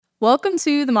Welcome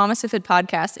to the Mama Sifid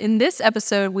podcast. In this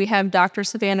episode, we have Dr.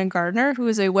 Savannah Gardner, who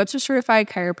is a Webster certified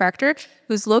chiropractor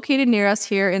who's located near us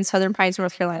here in Southern Pines,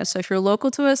 North Carolina. So if you're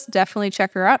local to us, definitely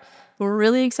check her out. We're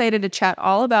really excited to chat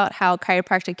all about how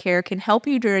chiropractic care can help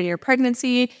you during your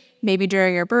pregnancy, maybe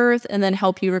during your birth, and then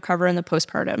help you recover in the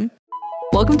postpartum.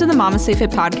 Welcome to the Mama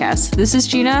Sifid podcast. This is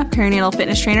Gina, perinatal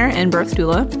fitness trainer and birth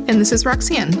doula. And this is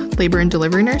Roxanne, labor and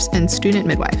delivery nurse and student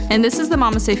midwife. And this is the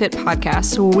Mama Sifid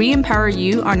podcast, where we empower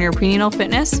you on your prenatal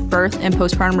fitness, birth, and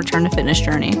postpartum return to fitness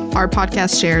journey. Our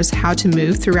podcast shares how to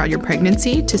move throughout your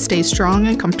pregnancy to stay strong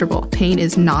and comfortable. Pain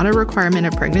is not a requirement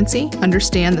of pregnancy.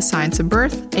 Understand the science of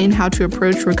birth and how to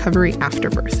approach recovery after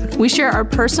birth. We share our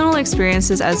personal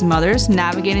experiences as mothers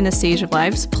navigating the stage of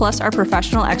lives, plus our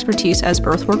professional expertise as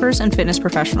birth workers and fitness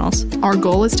professionals. Our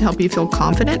goal is to help you feel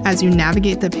confident as you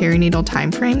navigate the perinatal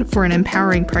timeframe for an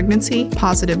empowering pregnancy,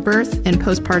 positive birth, and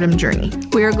postpartum journey.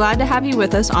 We are glad to have you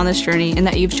with us on this journey and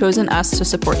that you've chosen us to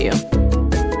support you.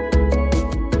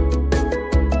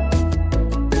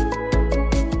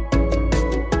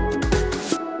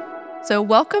 So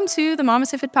welcome to the Mama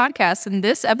Sifid podcast. In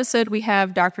this episode, we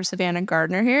have Dr. Savannah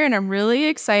Gardner here, and I'm really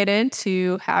excited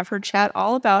to have her chat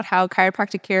all about how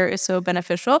chiropractic care is so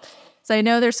beneficial. So I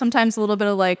know there's sometimes a little bit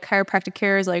of like chiropractic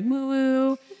care is like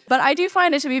woo-woo, but I do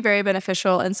find it to be very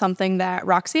beneficial and something that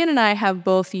Roxanne and I have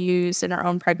both used in our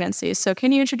own pregnancies. So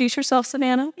can you introduce yourself,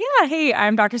 Savannah? Yeah, hey,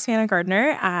 I'm Dr. Savannah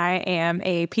Gardner. I am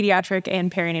a pediatric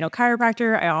and perinatal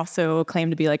chiropractor. I also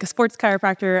claim to be like a sports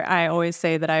chiropractor. I always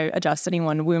say that I adjust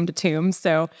anyone womb to tomb.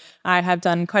 So I have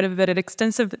done quite a bit of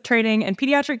extensive training in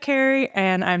pediatric care,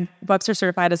 and I'm Webster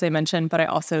certified, as I mentioned, but I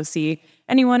also see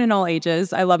anyone in all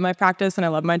ages. I love my practice and I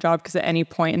love my job because at any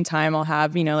point in time I'll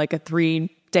have, like a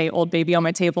 3-day-old baby on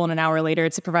my table and an hour later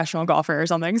it's a professional golfer or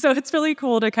something. So it's really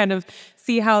cool to kind of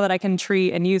see how that I can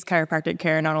treat and use chiropractic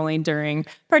care not only during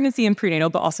pregnancy and prenatal,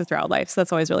 but also throughout life. So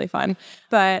that's always really fun.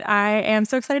 But I am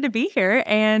so excited to be here,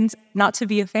 and not to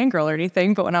be a fangirl or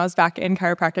anything, but when I was back in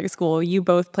chiropractic school, you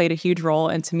both played a huge role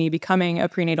into me becoming a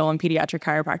prenatal and pediatric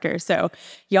chiropractor. So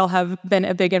y'all have been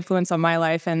a big influence on my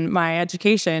life and my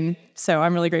education. So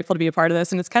I'm really grateful to be a part of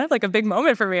this. And it's kind of like a big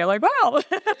moment for me. I'm like, wow.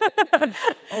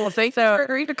 Well, thanks for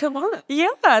agreeing to come on. Yeah,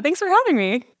 thanks for having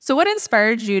me. So what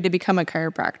inspired you to become a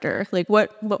chiropractor? Like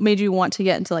what made you want to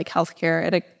get into like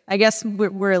healthcare? I guess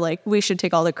we're like, we should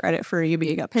take all the credit for you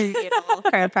being a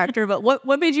chiropractor, but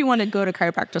what made you want to go to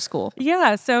chiropractic school?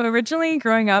 Yeah, so originally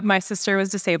growing up, my sister was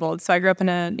disabled. So I grew up in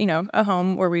a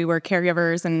home where we were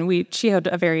caregivers, and she had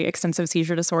a very extensive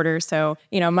seizure disorder. So,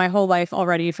 my whole life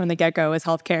already from the get-go is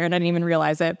healthcare, and I didn't even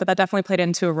realize it, but that definitely played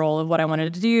into a role of what I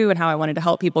wanted to do and how I wanted to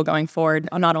help people going forward,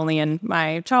 not only in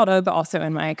my childhood, but also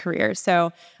in my career.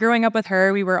 So growing up with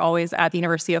her, we were always at the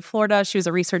University of Florida. She was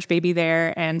a research baby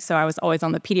there. And so I was always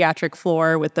on the pediatric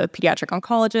floor with the pediatric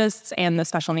oncologists and the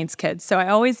special needs kids. So I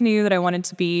always knew that I wanted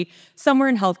to be somewhere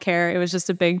in healthcare. It was just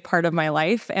a big part of my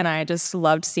life. And I just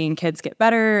loved seeing kids get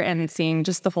better and seeing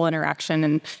just the full interaction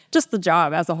and just the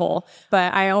job as a whole.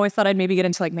 But I always thought I'd maybe get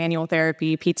into like manual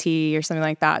therapy, PT, or something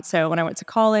like that. So when I went to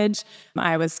college,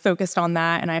 I was focused on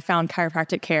that. And I found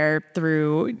chiropractic care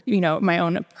through, my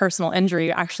own personal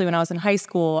injury. Actually, when I was in high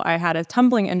school, I had a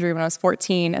tumbling injury when I was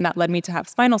 14, and that led me to have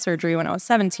spinal surgery when I was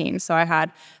 17. So I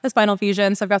had a spinal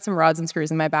fusion, so I've got some rods and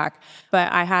screws in my back.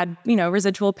 But I had,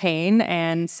 residual pain.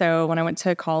 And so when I went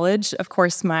to college, of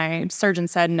course, my surgeon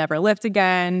said, never lift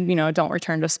again, don't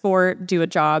return to sport, do a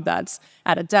job that's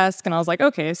at a desk. And I was like,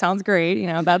 okay, sounds great.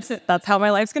 That's how my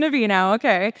life's going to be now.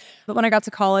 Okay. But when I got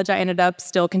to college, I ended up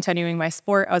still continuing my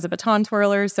sport. I was a baton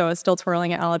twirler, so I was still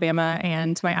twirling at Alabama,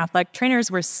 and my athletic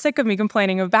trainers were sick of me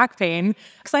complaining of back pain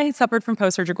because I had suffered from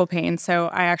post-surgical pain. So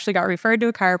I actually got referred to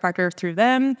a chiropractor through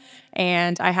them,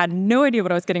 and I had no idea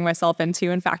what I was getting myself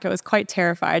into. In fact, I was quite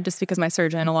terrified just because my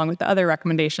surgeon, along with the other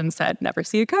recommendations, said never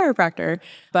see a chiropractor.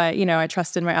 But, I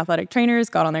trusted my athletic trainers,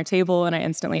 got on their table, and I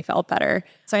instantly felt better.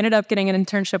 So I ended up getting an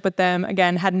internship with them.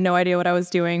 Again, had no idea what I was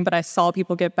doing, but I saw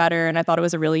people get better, and I thought it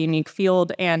was a really unique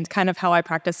field. And kind of how I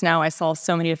practice now, I saw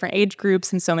so many different age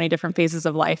groups and so many different phases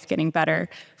of life getting better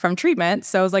from treatment.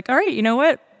 So I was like, all right, you know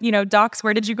what? Docs,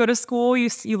 where did you go to school?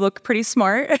 You look pretty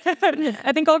smart.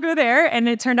 I think I'll go there. And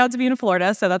it turned out to be in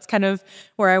Florida. So that's kind of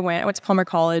where I went. I went to Palmer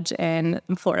College in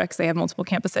Florida because they have multiple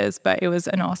campuses. But it was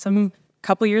an awesome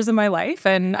couple years of my life.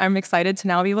 And I'm excited to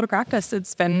now be able to practice.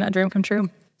 It's been a dream come true.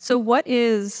 So what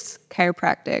is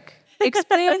chiropractic?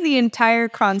 Explain the entire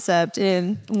concept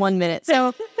in 1 minute.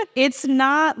 So it's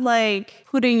not like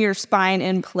putting your spine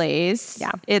in place.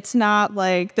 Yeah. It's not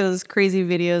like those crazy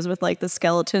videos with like the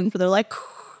skeletons where they're like,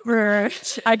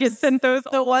 I get sent those.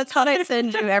 The ones that I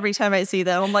send you every time I see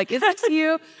them. I'm like, is this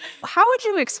you? How would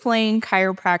you explain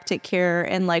chiropractic care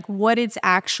and like what it's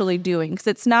actually doing? Because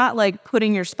it's not like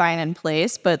putting your spine in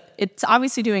place, but it's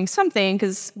obviously doing something.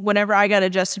 Because whenever I got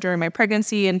adjusted during my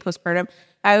pregnancy and postpartum,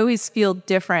 I always feel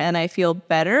different and I feel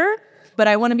better, but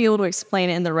I want to be able to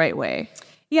explain it in the right way.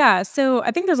 Yeah, so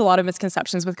I think there's a lot of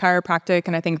misconceptions with chiropractic,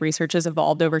 and I think research has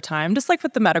evolved over time, just like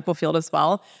with the medical field as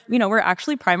well. We're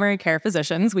actually primary care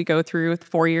physicians. We go through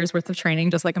 4 years worth of training,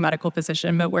 just like a medical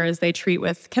physician, but whereas they treat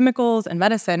with chemicals and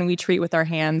medicine, we treat with our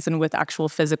hands and with actual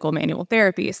physical manual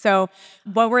therapy. So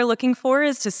what we're looking for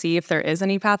is to see if there is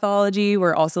any pathology.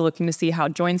 We're also looking to see how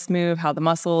joints move, how the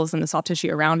muscles and the soft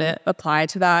tissue around it apply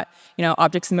to that.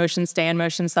 Objects in motion, stay in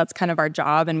motion. So that's kind of our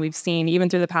job. And we've seen even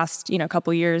through the past,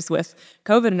 couple years with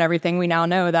COVID and everything, we now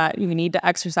know that we need to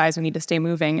exercise, we need to stay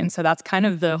moving. And so that's kind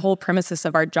of the whole premises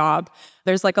of our job.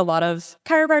 There's like a lot of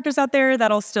chiropractors out there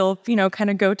that'll still, kind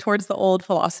of go towards the old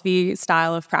philosophy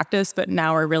style of practice, but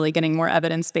now we're really getting more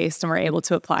evidence-based and we're able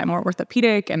to apply more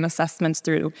orthopedic and assessments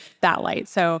through that light.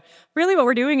 So really what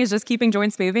we're doing is just keeping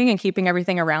joints moving and keeping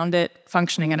everything around it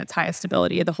functioning at its highest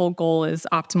ability. The whole goal is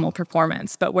optimal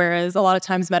performance. But whereas a lot of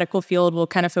times medical field will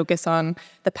kind of focus on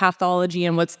the pathology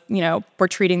and what's, we're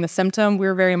treating the symptom,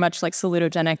 we're very much like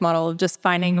salutogenic model of just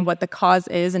finding what the cause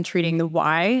is and treating the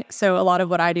why. So a lot of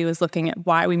what I do is looking at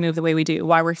why we move the way we do,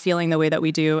 why we're feeling the way that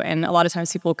we do. And a lot of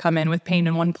times people come in with pain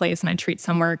in one place and I treat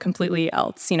somewhere completely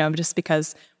else, just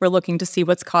because we're looking to see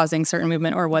what's causing certain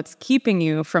movement or what's keeping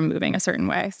you from moving a certain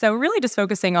way. So really just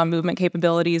focusing on movement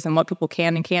capabilities and what people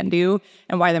can and can't do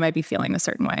and why they might be feeling a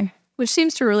certain way. Which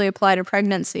seems to really apply to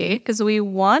pregnancy because we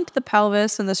want the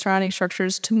pelvis and the surrounding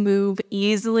structures to move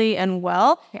easily and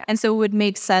well. Yeah. And so it would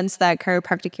make sense that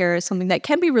chiropractic care is something that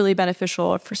can be really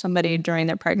beneficial for somebody during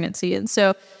their pregnancy. And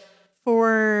so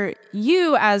for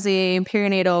you as a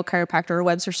perinatal chiropractor or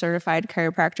Webster certified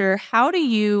chiropractor, how do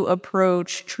you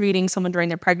approach treating someone during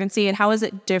their pregnancy, and how is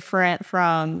it different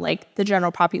from like the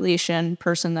general population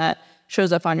person that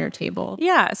shows up on your table?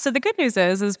 Yeah. So the good news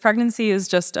is pregnancy is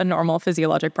just a normal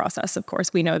physiologic process. Of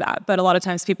course, we know that, but a lot of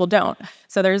times people don't.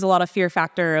 So there's a lot of fear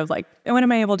factor of like, when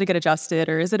am I able to get adjusted,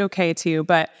 or is it okay to?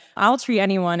 But I'll treat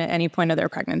anyone at any point of their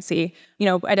pregnancy.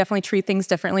 I definitely treat things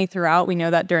differently throughout. We know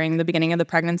that during the beginning of the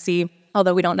pregnancy,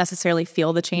 although we don't necessarily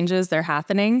feel the changes, they're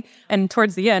happening. And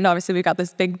towards the end, obviously, we've got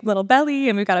this big little belly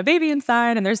and we've got a baby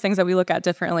inside, and there's things that we look at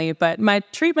differently. But my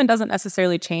treatment doesn't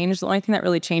necessarily change. The only thing that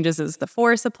really changes is the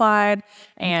force applied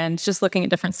and just looking at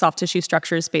different soft tissue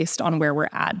structures based on where we're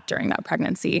at during that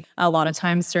pregnancy. A lot of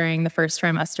times during the first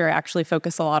trimester, I actually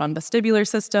focus a lot on vestibular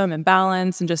system and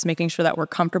balance and just making sure that we're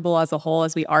comfortable as a whole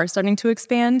as we are starting to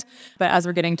expand. But as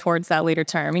we're getting towards that later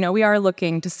term, we are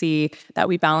looking to see that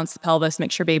we balance the pelvis,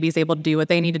 make sure baby's able to do what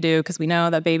they need to do, because we know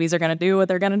that babies are going to do what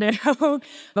they're going to do.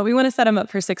 But we want to set them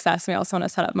up for success. We also want to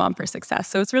set up mom for success.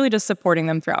 So it's really just supporting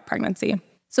them throughout pregnancy.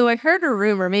 So I heard a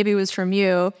rumor, maybe it was from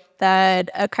you, that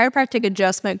a chiropractic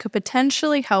adjustment could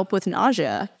potentially help with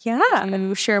nausea. Yeah. Can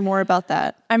you share more about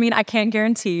that? I can't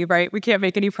guarantee, right? We can't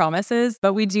make any promises,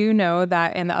 but we do know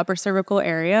that in the upper cervical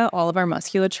area, all of our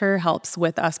musculature helps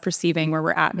with us perceiving where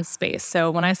we're at in space.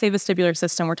 So when I say vestibular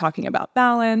system, we're talking about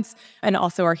balance and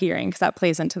also our hearing, because that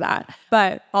plays into that.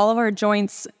 But all of our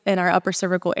joints in our upper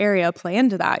cervical area play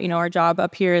into that. Our job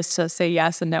up here is to say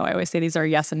yes and no. I always say these are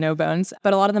yes and no bones,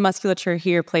 but a lot of the musculature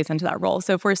here plays into that role.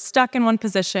 So if we're stuck in one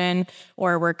position,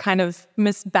 or we're kind of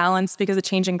misbalanced because of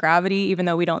change in gravity, even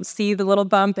though we don't see the little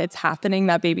bump, it's happening,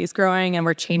 that baby's growing, and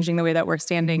we're changing the way that we're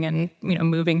standing and,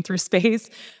 moving through space.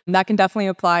 And that can definitely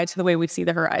apply to the way we see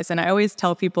the horizon. I always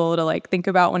tell people to think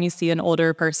about when you see an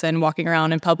older person walking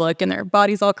around in public and their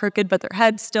body's all crooked, but their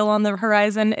head's still on the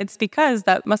horizon. It's because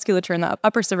that musculature in the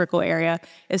upper cervical area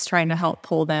is trying to help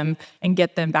pull them and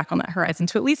get them back on that horizon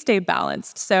to at least stay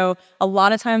balanced. So a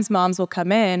lot of times moms will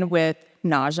come in with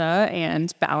nausea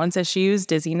and balance issues,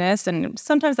 dizziness, and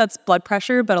sometimes that's blood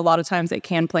pressure, but a lot of times it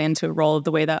can play into a role of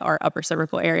the way that our upper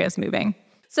cervical area is moving.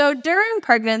 So during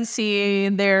pregnancy,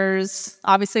 there's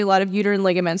obviously a lot of uterine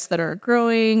ligaments that are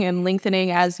growing and lengthening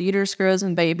as the uterus grows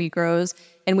and baby grows.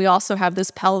 And we also have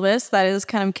this pelvis that is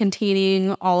kind of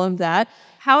containing all of that.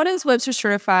 How does Webster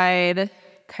certified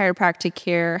chiropractic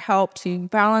care help to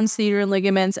balance the uterine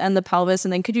ligaments and the pelvis?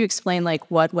 And then could you explain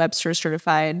what Webster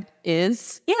certified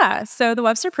is? Yeah. So the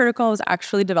Webster protocol was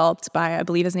actually developed by, I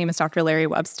believe his name is Dr. Larry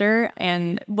Webster.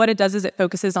 And what it does is it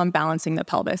focuses on balancing the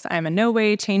pelvis. I am in no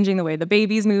way changing the way the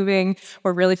baby's moving.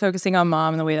 We're really focusing on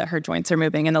mom and the way that her joints are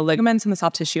moving and the ligaments and the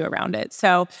soft tissue around it.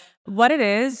 So what it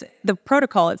is, the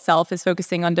protocol itself is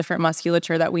focusing on different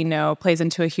musculature that we know plays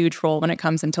into a huge role when it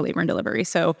comes into labor and delivery.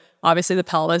 So obviously the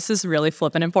pelvis is really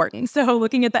flippin' important. So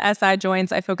looking at the SI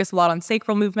joints, I focus a lot on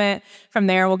sacral movement. From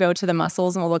there, we'll go to the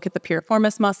muscles and we'll look at the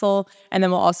piriformis muscle. And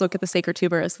then we'll also look at the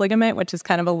sacrotuberous ligament, which is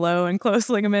kind of a low and close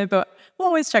ligament, but we'll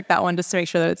always check that one just to make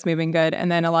sure that it's moving good.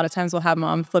 And then a lot of times we'll have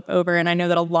mom flip over. And I know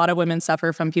that a lot of women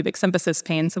suffer from pubic symphysis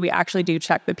pain. So we actually do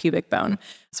check the pubic bone.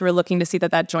 So we're looking to see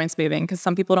that that joint's moving because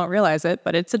some people don't realize it,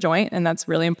 but it's a joint and that's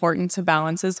really important to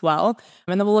balance as well.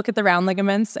 And then we'll look at the round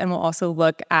ligaments and we'll also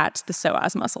look at the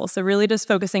psoas muscle. So really just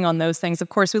focusing on those things. Of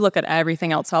course, we look at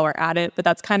everything else while we're at it, but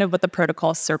that's kind of what the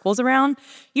protocol circles around.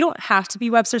 You don't have to be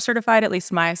Webster certified. At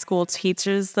least my school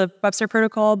teaches the Webster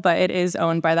protocol, but it is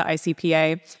owned by the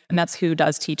ICPA, and that's who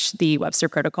does teach the Webster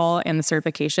protocol and the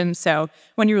certification. So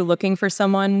when you're looking for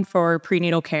someone for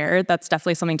prenatal care, that's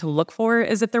definitely something to look for,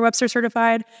 is if they're Webster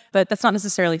certified, but that's not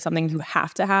necessarily something you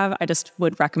have to have. I just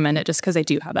would recommend it just because I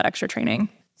do have that extra training.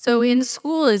 So in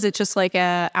school, is it just like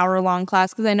a hour-long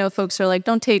class? Because I know folks are like,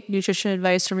 don't take nutrition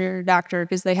advice from your doctor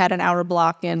because they had an hour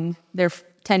block in their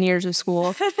 10 years of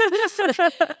school.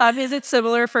 Is it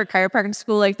similar for chiropractic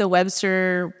school? Like the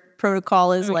Webster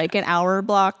protocol is like an hour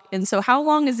block. And so how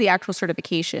long is the actual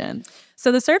certification?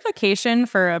 So the certification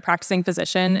for a practicing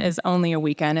physician is only a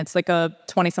weekend. It's like a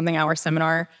 20-something hour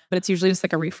seminar, but it's usually just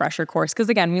like a refresher course. Because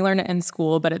again, we learn it in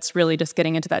school, but it's really just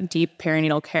getting into that deep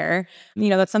perinatal care. You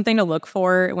know, that's something to look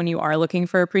for when you are looking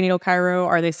for a prenatal chiro.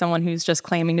 Are they someone who's just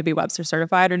claiming to be Webster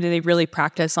certified, or do they really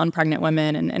practice on pregnant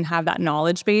women and have that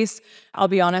knowledge base? I'll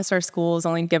be honest, our schools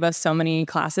only give us so many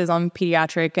classes on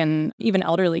pediatric and even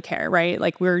elderly care, right?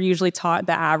 Like we're usually taught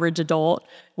the average adult,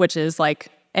 which is like,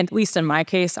 at least in my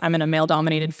case, I'm in a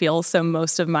male-dominated field, so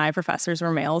most of my professors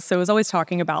were males. So it was always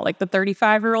talking about like the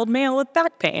 35-year-old male with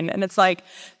back pain. And it's like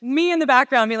me in the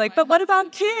background being like, but what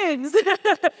about kids?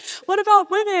 What about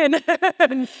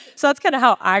women? So that's kind of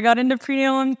how I got into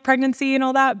prenatal and pregnancy and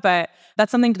all that. But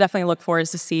that's something to definitely look for,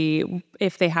 is to see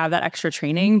if they have that extra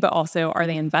training, but also are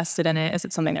they invested in it? Is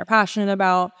it something they're passionate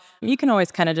about? You can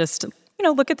always kind of just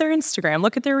look at their Instagram,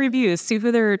 look at their reviews, see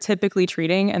who they're typically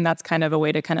treating. And that's kind of a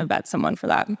way to kind of vet someone for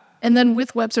that. And then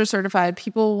with Webster certified,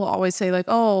 people will always say like,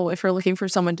 oh, if you're looking for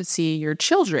someone to see your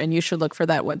children, you should look for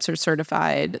that Webster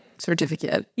certified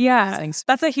certificate. Yeah,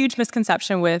 that's a huge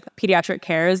misconception with pediatric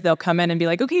care is they'll come in and be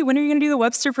like, okay, when are you going to do the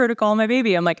Webster protocol on my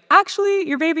baby? I'm like, actually,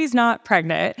 your baby's not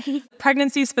pregnant.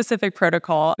 Pregnancy-specific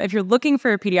protocol. If you're looking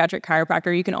for a pediatric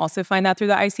chiropractor, you can also find that through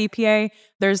the ICPA.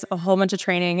 There's a whole bunch of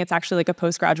training. It's actually like a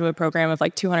postgraduate program of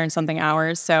like 200 and something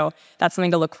hours. So that's something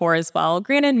to look for as well.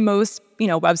 Granted, most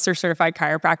Webster certified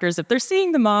chiropractors, if they're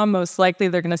seeing the mom, most likely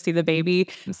they're going to see the baby.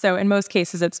 So in most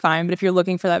cases, it's fine. But if you're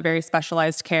looking for that very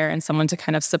specialized care and someone to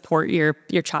kind of support your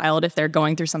child if they're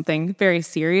going through something very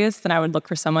serious, then I would look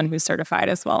for someone who's certified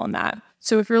as well in that.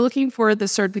 So if you're looking for the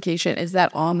certification, is that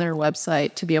on their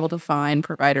website to be able to find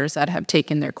providers that have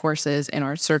taken their courses and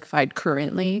are certified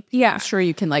currently? Yeah. I'm sure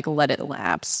you can like let it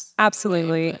lapse.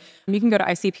 Absolutely. You can go to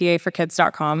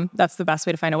icpaforkids.com. That's the best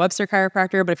way to find a Webster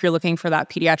chiropractor. But if you're looking for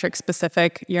that pediatric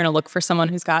specific, you're going to look for someone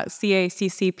who's got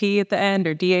CACCP at the end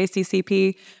or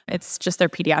DACCP. It's just their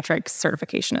pediatric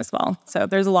certification as well. So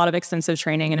there's a lot of extensive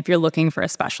training. And if you're looking for a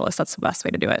specialist, that's the best way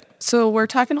to do it. So we're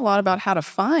talking a lot about how to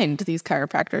find these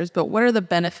chiropractors, but what are the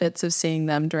benefits of seeing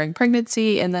them during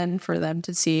pregnancy and then for them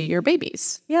to see your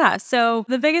babies? Yeah. So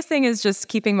the biggest thing is just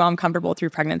keeping mom comfortable through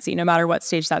pregnancy, no matter what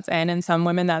stage that's in. And some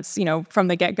women that's, from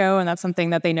the get-go, and that's something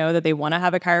that they know that they want to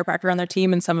have a chiropractor on their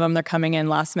team. And some of them, they're coming in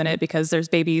last minute because there's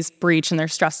baby's breech and they're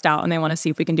stressed out and they want to see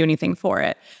if we can do anything for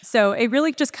it. So it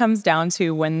really just comes down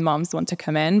to when moms want to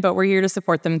come in, but we're here to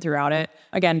support them throughout it.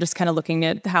 Again, just kind of looking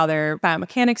at how their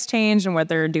biomechanics change and what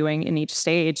they're doing in each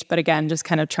stage. But again, just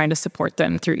kind of trying to support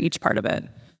them through each part of it.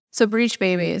 So breech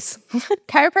babies.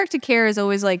 Chiropractic care is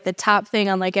always like the top thing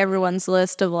on like everyone's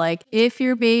list of like, if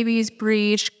your baby's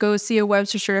breech, go see a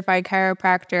Webster certified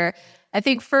chiropractor. I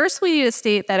think first we need to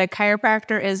state that a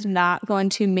chiropractor is not going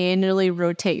to manually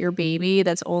rotate your baby.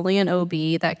 That's only an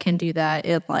OB that can do that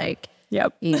in like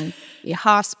in a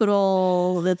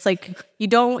hospital. That's like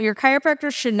your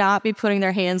chiropractor should not be putting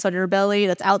their hands on your belly.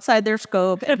 That's outside their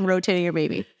scope and rotating your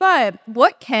baby. But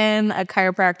what can a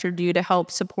chiropractor do to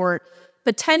help support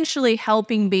potentially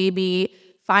helping baby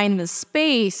find the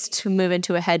space to move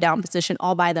into a head down position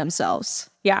all by themselves?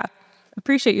 Yeah.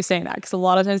 Appreciate you saying that, because a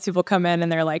lot of times people come in and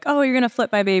they're like, oh, you're going to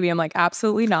flip my baby. I'm like,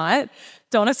 absolutely not.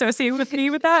 don't associate with me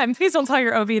with that. And please don't tell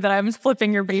your OB that I'm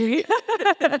flipping your baby.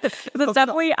 That's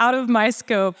definitely out of my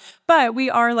scope. But we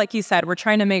are, like you said, we're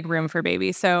trying to make room for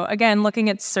baby. So again, looking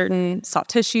at certain soft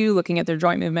tissue, looking at their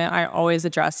joint movement, I always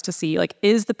address to see, like,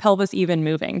 is the pelvis even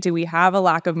moving? Do we have a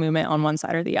lack of movement on one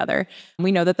side or the other?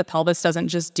 We know that the pelvis doesn't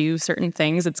just do certain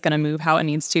things. It's going to move how it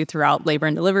needs to throughout labor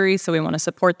and delivery. So we want to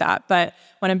support that. But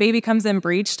when a baby comes in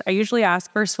breached, I usually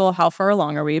ask, first of all, how far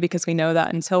along are we? Because we know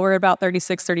that until we're about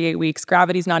 36, 38 weeks,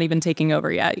 gravity's not even taking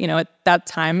over yet. At that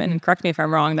time, and correct me if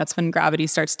I'm wrong, that's when gravity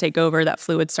starts to take over, that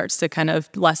fluid starts to kind of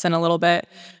lessen a little bit.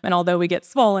 And although we get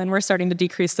swollen, we're starting to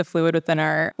decrease the fluid within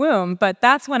our womb. But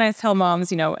that's when I tell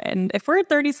moms, and if we're at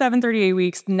 37, 38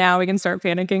 weeks, now we can start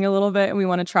panicking a little bit and we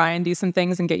want to try and do some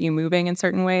things and get you moving in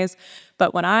certain ways.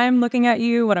 But when I'm looking at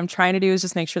you, what I'm trying to do is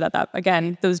just make sure that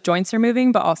again, those joints are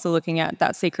moving, but also looking at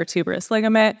that sacrotuberous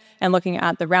ligament and looking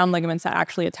at the round ligaments that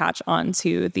actually attach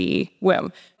onto the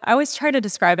womb. I always try to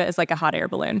describe it as like a hot air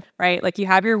balloon, right? Like you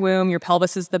have your womb, your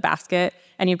pelvis is the basket,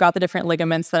 and you've got the different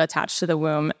ligaments that attach to the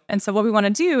womb. And so what we want to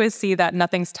do is see that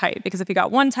nothing's tight, because if you got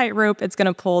one tight rope, it's going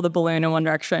to pull the balloon in one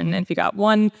direction. And if you got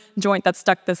one joint that's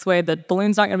stuck this way, the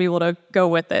balloon's not going to be able to go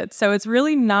with it. So it's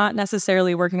really not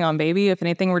necessarily working on baby. If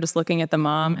anything, we're just looking at the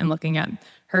mom and looking at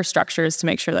her structures to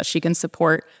make sure that she can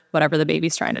support whatever the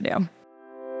baby's trying to do.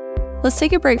 Let's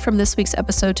take a break from this week's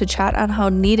episode to chat on how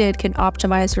Needed can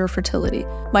optimize your fertility.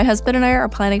 My husband and I are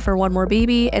planning for one more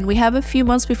baby, and we have a few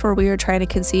months before we are trying to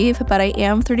conceive, but I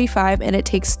am 35 and it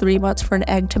takes 3 months for an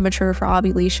egg to mature for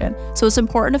ovulation. So it's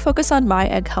important to focus on my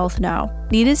egg health now.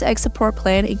 Needed's egg support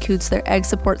plan includes their egg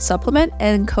support supplement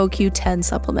and CoQ10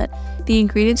 supplement. The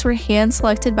ingredients were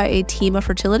hand-selected by a team of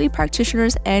fertility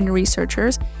practitioners and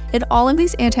researchers, and all of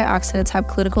these antioxidants have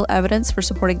clinical evidence for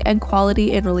supporting egg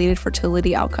quality and related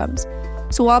fertility outcomes.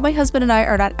 So while my husband and I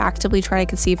are not actively trying to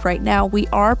conceive right now, we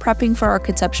are prepping for our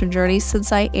conception journey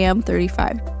since I am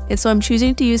 35. And so I'm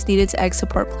choosing to use Needed's egg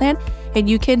support plan, and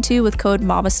you can too with code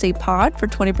MAMASTAYPOD for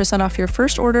 20% off your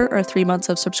first order or 3 months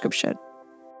of subscription.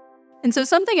 And so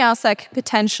something else that could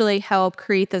potentially help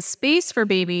create the space for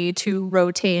baby to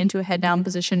rotate into a head down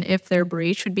position if they're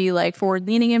breached would be like forward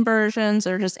leaning inversions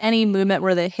or just any movement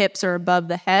where the hips are above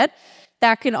the head.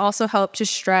 That can also help to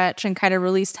stretch and kind of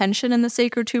release tension in the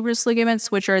sacrotuberous ligaments,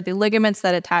 which are the ligaments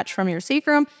that attach from your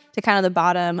sacrum to kind of the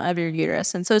bottom of your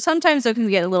uterus. And so sometimes they can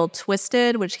get a little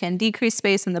twisted, which can decrease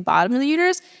space in the bottom of the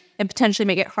uterus and potentially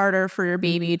make it harder for your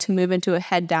baby to move into a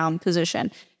head down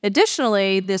position.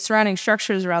 Additionally, the surrounding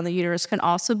structures around the uterus can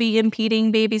also be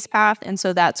impeding baby's path. And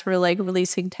so that's where like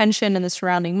releasing tension in the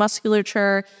surrounding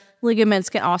musculature.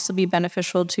 Ligaments can also be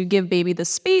beneficial to give baby the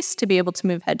space to be able to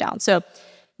move head down. So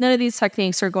none of these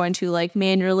techniques are going to like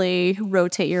manually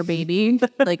rotate your baby.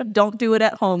 Like don't do it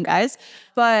at home, guys.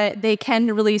 But they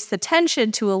can release the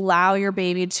tension to allow your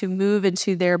baby to move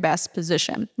into their best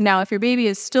position. Now, if your baby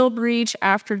is still breached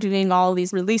after doing all of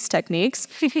these release techniques,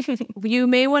 you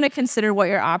may want to consider what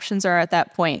your options are at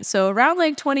that point. So around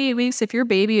like 28 weeks, if your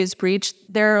baby is breached,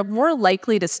 they're more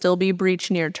likely to still be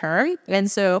breached near term. And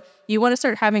so you want to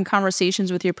start having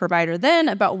conversations with your provider then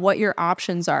about what your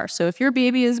options are. So if your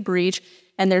baby is breached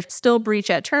and they're still breached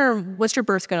at term, what's your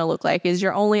birth going to look like? Is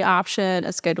your only option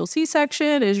a scheduled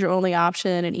C-section? Is your only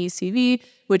option an ECV,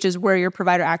 which is where your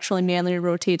provider actually manually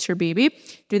rotates your baby?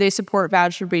 Do they support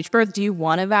vaginal breech birth? Do you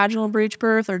want a vaginal breech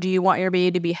birth, or do you want your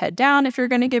baby to be head down if you're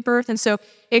going to give birth? And so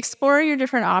exploring your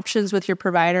different options with your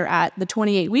provider at the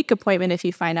 28-week appointment, if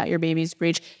you find out your baby's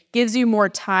breech, gives you more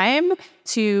time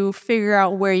to figure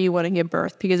out where you want to give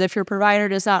birth. Because if your provider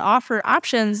does not offer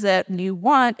options that you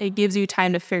want, it gives you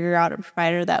time to figure out a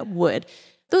provider that would.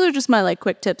 Those are just my like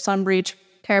quick tips on breech.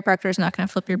 Chiropractor is not going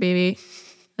to flip your baby.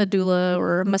 A doula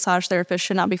or a massage therapist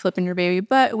should not be flipping your baby,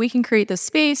 but we can create the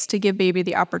space to give baby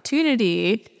the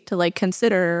opportunity to like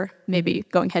consider maybe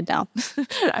going head down.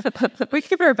 We can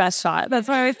give her our best shot. That's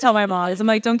why I always tell my moms, I'm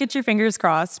like, don't get your fingers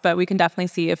crossed, but we can definitely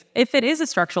see if it is a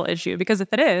structural issue, because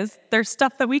if it is, there's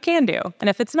stuff that we can do. And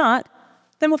if it's not,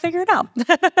 then we'll figure it out.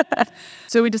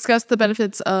 So we discussed the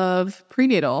benefits of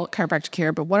prenatal chiropractic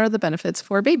care, but what are the benefits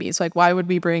for babies? Like, why would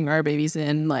we bring our babies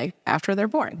in like after they're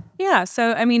born? Yeah.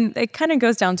 So, I mean, it kind of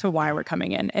goes down to why we're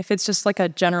coming in. If it's just like a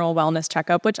general wellness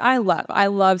checkup, which I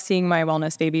love seeing my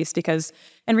wellness babies, because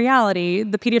in reality,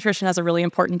 the pediatrician has a really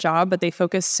important job, but they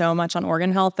focus so much on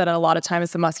organ health that a lot of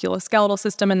times the musculoskeletal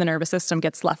system and the nervous system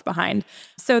gets left behind.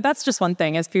 So that's just one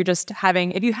thing. If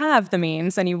you have the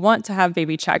means and you want to have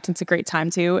baby checked, it's a great time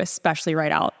to, especially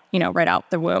right out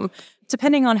the womb.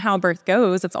 Depending on how birth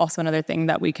goes, it's also another thing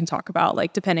that we can talk about,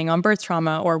 like depending on birth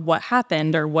trauma or what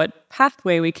happened or what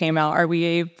pathway we came out. Are we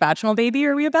a vaginal baby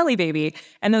or are we a belly baby?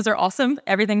 And those are awesome.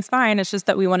 Everything's fine. It's just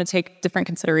that we want to take different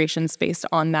considerations based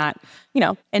on that,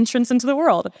 entrance into the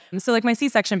world. So like my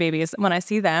C-section babies, when I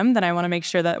see them, then I want to make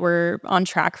sure that we're on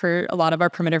track for a lot of our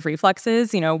primitive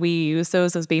reflexes. We use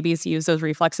those babies use those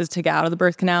reflexes to get out of the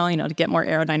birth canal, to get more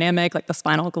aerodynamic, like the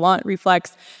spinal galant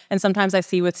reflex. And sometimes I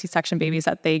see with C-section babies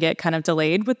that they get kind of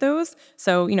delayed with those.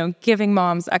 So, giving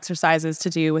moms exercises to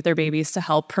do with their babies to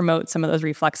help promote some of those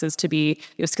reflexes to be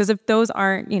used. Because if those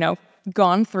aren't,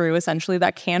 gone through, essentially,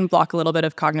 that can block a little bit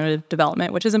of cognitive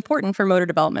development, which is important for motor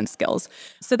development skills.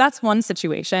 So that's one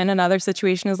situation. Another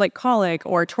situation is like colic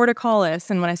or torticollis.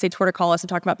 And when I say torticollis, I'm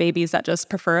talking about babies that just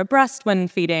prefer a breast when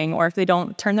feeding, or if they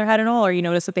don't turn their head at all, or you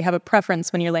notice that they have a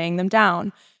preference when you're laying them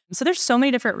down. So there's so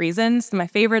many different reasons. My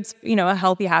favorite's, a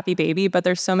healthy, happy baby, but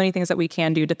there's so many things that we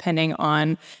can do depending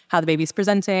on how the baby's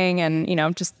presenting and,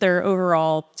 just their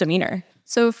overall demeanor.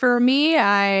 So for me,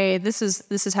 this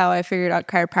is how I figured out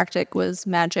chiropractic was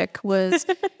magic. Was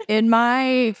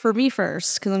for me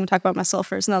first, because I'm gonna talk about myself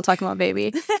first, and then I'll talk about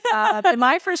baby. In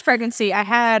my first pregnancy, I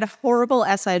had horrible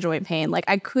SI joint pain. Like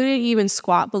I couldn't even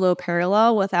squat below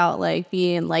parallel without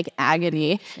being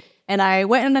agony. And I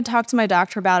went in and talked to my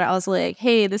doctor about it. I was like,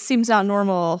 hey, this seems not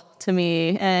normal to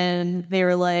me. And they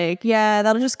were like, yeah,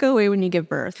 that'll just go away when you give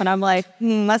birth. And I'm like,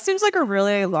 that seems like a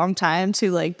really long time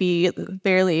to be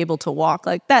barely able to walk.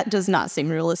 Like that does not seem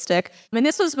realistic. I mean,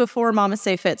 this was before Mama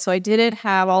Stay Fit. So I didn't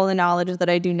have all the knowledge that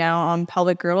I do now on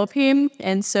pelvic girdle pain.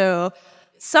 And so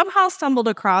somehow stumbled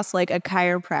across a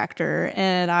chiropractor.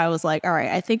 And I was like, all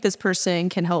right, I think this person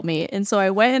can help me. And so I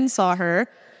went and saw her.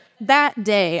 That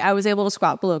day, I was able to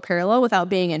squat below parallel without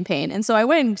being in pain. And so I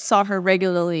went and saw her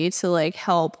regularly to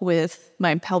help with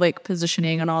my pelvic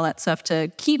positioning and all that stuff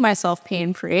to keep myself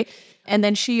pain-free. And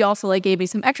then she also gave me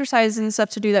some exercises and stuff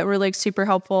to do that were super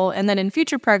helpful. And then in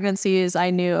future pregnancies,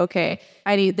 I knew, okay,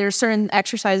 there's certain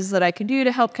exercises that I could do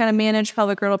to help kind of manage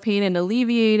pelvic girdle pain and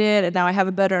alleviate it. And now I have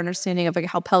a better understanding of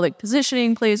how pelvic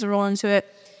positioning plays a role into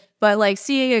it. But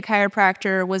seeing a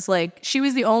chiropractor was she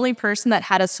was the only person that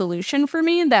had a solution for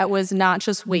me that was not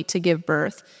just wait to give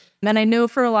birth. And I know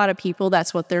for a lot of people,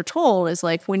 that's what they're told is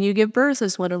when you give birth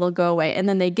is when it'll go away. And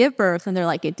then they give birth and they're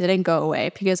like, it didn't go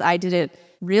away because I didn't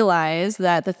realize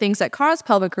that the things that cause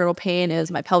pelvic girdle pain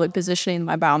is my pelvic positioning,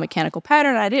 my biomechanical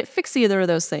pattern. I didn't fix either of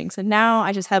those things. And now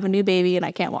I just have a new baby and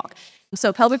I can't walk.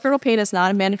 So pelvic girdle pain is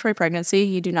not a mandatory pregnancy.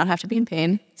 You do not have to be in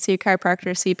pain. See a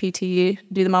chiropractor, see a PT,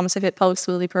 do the Mama Stay Fit pelvic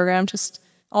stability program, just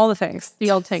all the things, the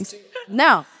old things.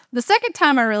 Now, the second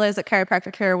time I realized that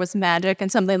chiropractic care was magic and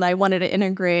something that I wanted to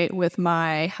integrate with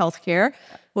my healthcare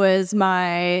was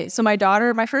my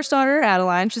first daughter,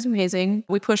 Adeline. She's amazing.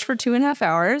 We pushed for 2.5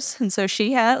 hours. And so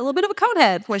she had a little bit of a cone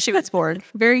head when she was born.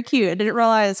 Very cute. I didn't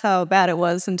realize how bad it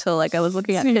was until I was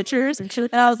looking at pictures.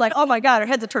 And I was like, oh my God, her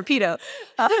head's a torpedo.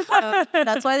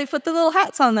 That's why they put the little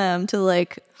hats on them to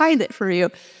hide it for you.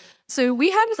 So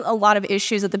we had a lot of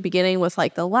issues at the beginning with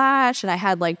the latch, and I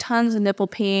had tons of nipple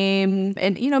pain.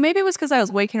 And, maybe it was because I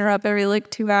was waking her up every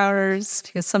 2 hours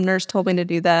because some nurse told me to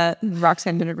do that. And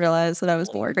Roxanne didn't realize that I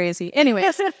was more crazy.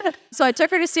 Anyways, so I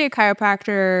took her to see a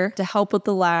chiropractor to help with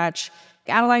the latch.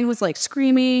 Adeline was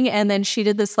screaming, and then she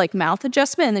did this mouth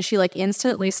adjustment, and then she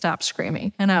instantly stopped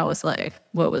screaming. And I was like,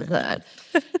 what was that?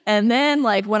 And then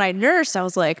when I nursed, I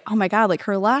was like, oh my God,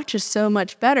 her latch is so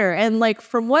much better. And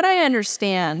from what I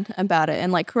understand about it,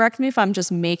 and correct me if I'm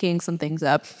just making some things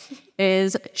up,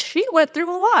 is she went through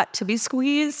a lot to be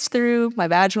squeezed through my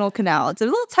vaginal canal. It's a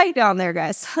little tight down there,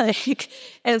 guys.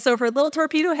 And so her little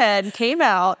torpedo head came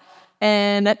out,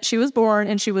 and she was born,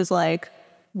 and she was like,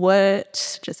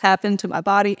 what just happened to my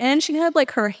body? And she had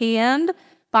her hand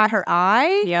by her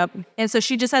eye. Yep. And so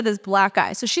she just had this black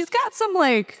eye. So she's got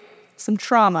some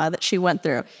trauma that she went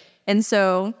through. And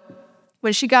so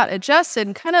when she got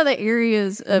adjusted, kind of the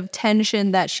areas of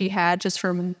tension that she had just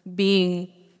from being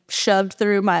shoved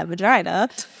through my vagina,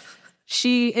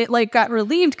 it got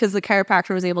relieved because the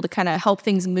chiropractor was able to kind of help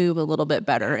things move a little bit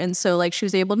better. And so she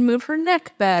was able to move her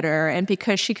neck better. And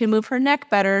because she can move her neck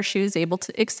better, she was able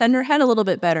to extend her head a little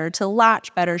bit better, to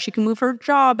latch better. She can move her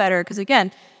jaw better. Because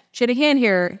again, she had a hand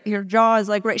here. Your jaw is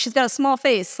right. She's got a small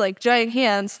face, giant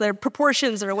hands. Their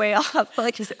proportions are way off.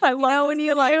 I love when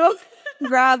you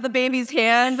grab the baby's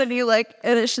hand and you and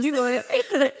it's just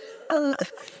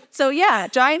So yeah,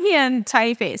 giant hand,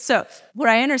 tiny face. So what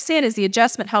I understand is the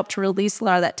adjustment helped to release a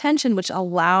lot of that tension, which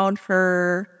allowed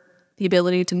her the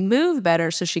ability to move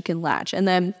better so she can latch. And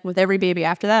then with every baby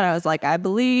after that, I was like, I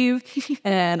believe.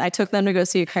 And I took them to go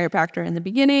see a chiropractor in the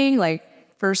beginning,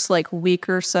 first like week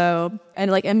or so.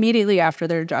 And like immediately after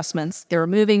their adjustments, they were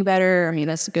moving better. I mean,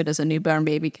 as good as a newborn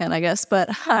baby can, I guess, but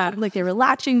like they were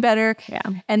latching better. Yeah.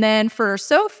 And then for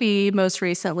Sophie, most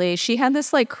recently, she had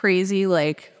this like crazy,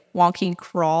 like wonky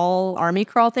crawl, army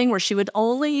crawl thing where she would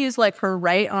only use like her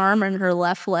right arm and her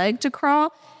left leg to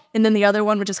crawl. And then the other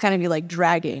one would just kind of be like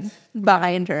dragging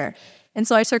behind her. And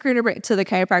so I took her to the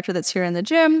chiropractor that's here in the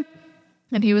gym.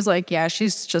 And he was like, yeah,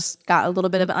 she's just got a little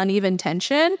bit of uneven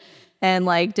tension, and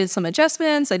like did some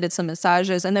adjustments. I did some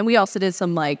massages. And then we also did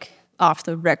some like off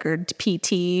the record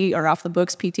PT or off the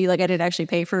books PT. Like I didn't actually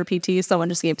pay for a PT. Someone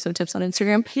just gave some tips on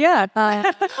Instagram. Yeah.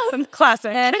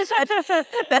 Classic.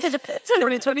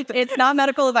 It's not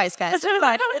medical advice, guys.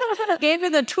 But gave me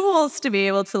the tools to be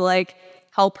able to like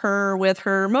help her with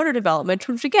her motor development,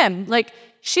 which again, like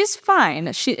she's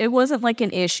fine. It wasn't like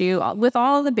an issue. With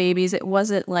all of the babies, it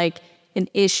wasn't like an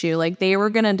issue. Like they were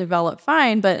going to develop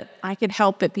fine, but I could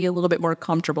help it be a little bit more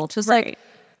comfortable. Just like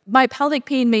my pelvic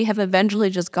pain may have eventually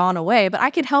just gone away, but I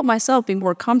could help myself be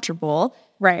more comfortable.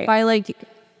 Right. By like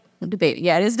debate.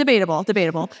 Yeah, it is debatable.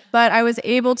 But I was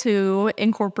able to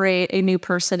incorporate a new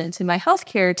person into my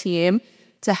healthcare team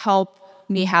to help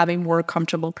me having more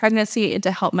comfortable pregnancy and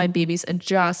to help my babies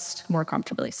adjust more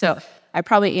comfortably. So I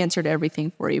probably answered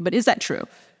everything for you, but is that true?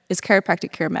 Is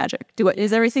chiropractic care magic?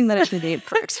 Is everything that I should need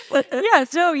correct? Yeah,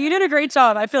 so you did a great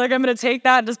job. I feel like I'm going to take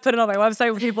that and just put it on my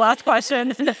website when people ask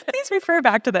questions. Please refer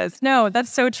back to this. No,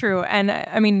 that's so true. And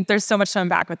I mean, there's so much to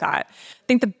unpack with that. I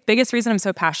think the biggest reason I'm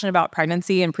so passionate about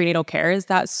pregnancy and prenatal care is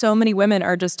that so many women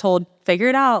are just told, figure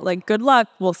it out, like good luck,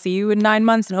 we'll see you in 9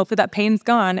 months and hopefully that pain's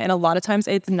gone. And a lot of times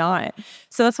it's not.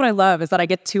 So that's what I love, is that I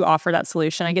get to offer that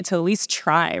solution. I get to at least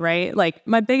try, right? Like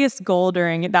my biggest goal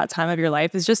during that time of your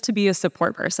life is just to be a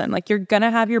support person. Like you're going to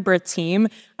have your birth team.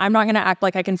 I'm not going to act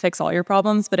like I can fix all your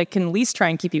problems, but I can at least try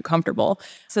and keep you comfortable.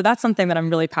 So that's something that I'm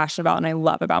really passionate about and I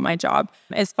love about my job.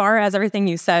 As far as everything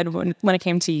you said when it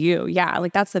came to you, yeah,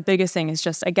 like that's the biggest thing, is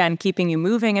just, again, keeping you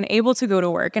moving and able to go to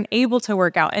work and able to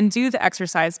work out and do the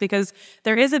exercise, because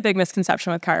there is a big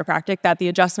misconception with chiropractic that the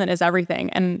adjustment is everything.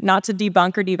 And not to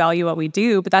debunk or devalue what we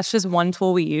do, but that's just one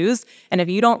tool we use. And if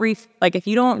you don't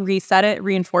reset it,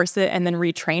 reinforce it, and then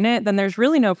retrain it, then there's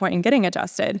really no point in getting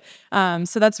adjusted.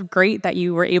 So that's great that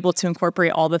you were able to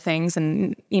incorporate all the things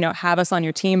and, have us on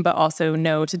your team, but also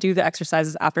know to do the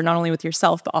exercises after, not only with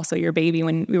yourself, but also your baby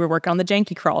when we were working on the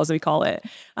janky crawl, as we call it.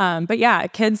 But yeah,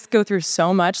 kids go through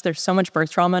so much. There's so much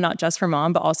birth trauma, not just for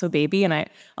mom, but also baby. And I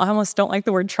almost don't like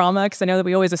the word trauma because I know that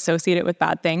we always associate it with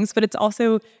bad things, but it's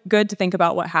also good to think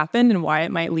about what happened and why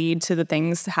it might lead to the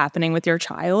things happening with your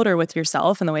child or with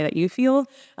yourself and the way that you feel.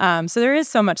 So there is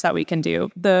so much that we can do.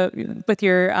 With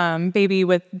your baby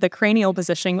with the cranial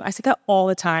positioning, I see that all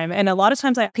the time. And a lot of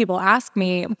times people ask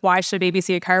me, why should a baby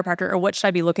see a chiropractor, or what should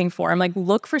I be looking for? I'm like,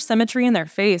 look for symmetry in their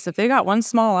face. If they got one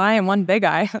small eye and one big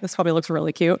eye, this probably looks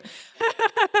really cute.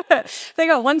 They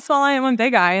got one small eye and one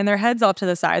big eye and their head's off to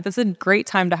the side. That's a great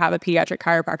time to have a pediatric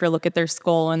chiropractor look at their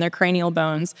skull and their cranial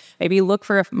bones. Maybe look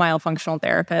for a myofunctional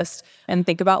therapist and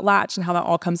think about latch and how that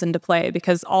all comes into play,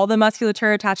 because all the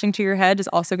musculature attaching to your head is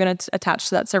also going to attach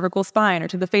to that cervical spine or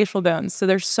to the facial bones. So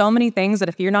there's so many things that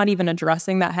if you're not even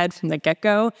addressing that head from the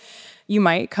get-go, you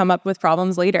might come up with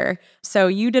problems later. So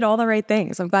you did all the right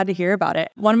things. I'm glad to hear about it.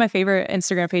 One of my favorite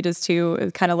Instagram pages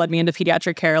too, kind of led me into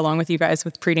pediatric care along with you guys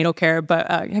with prenatal care. But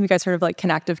have you guys heard of like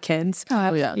Connective Kids?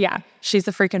 Oh, yeah. Yeah. She's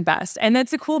the freaking best. And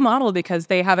it's a cool model because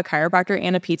they have a chiropractor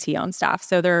and a PT on staff.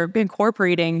 So they're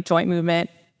incorporating joint movement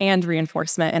and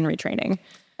reinforcement and retraining.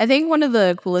 I think one of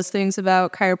the coolest things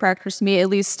about chiropractors to me, at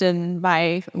least in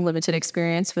my limited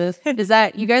experience with, is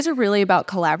that you guys are really about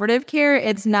collaborative care.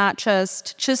 It's not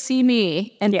just see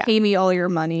me and pay me all your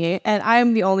money and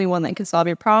I'm the only one that can solve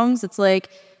your problems. It's like,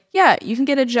 yeah, you can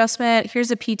get adjustment. Here's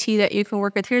a PT that you can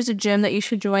work with. Here's a gym that you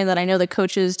should join that I know the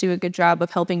coaches do a good job of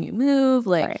helping you move.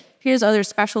 Like, here's other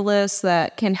specialists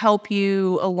that can help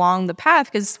you along the path,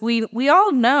 because we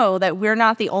all know that we're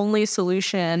not the only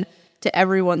solution to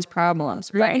everyone's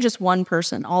problems, right? Just one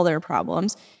person, all their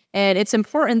problems. And it's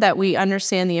important that we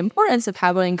understand the importance of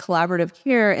having collaborative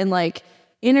care and like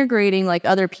integrating like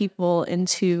other people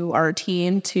into our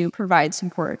team to provide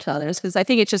support to others. Because I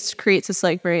think it just creates this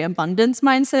like very abundance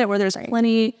mindset where there's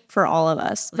plenty for all of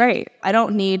us. Right. I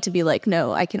don't need to be like,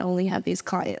 no, I can only have these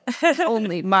clients,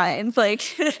 only mine. Like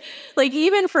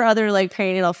even for other like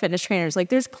perinatal fitness trainers, like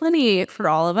there's plenty for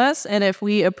all of us. And if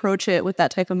we approach it with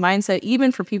that type of mindset,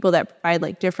 even for people that provide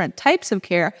like different types of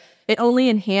care, it only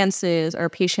enhances our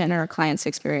patient and our clients'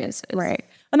 experiences. Right.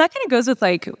 And that kind of goes with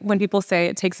like when people say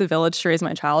it takes a village to raise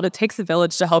my child, it takes a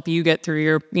village to help you get through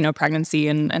your, pregnancy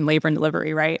and labor and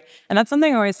delivery, right? And that's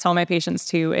something I always tell my patients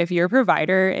too. If your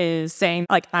provider is saying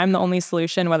like, I'm the only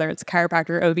solution, whether it's a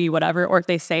chiropractor, OB, whatever, or if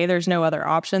they say there's no other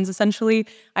options, essentially,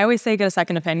 I always say get a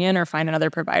second opinion or find another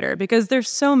provider because there's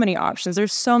so many options.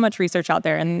 There's so much research out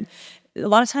there. And a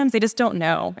lot of times they just don't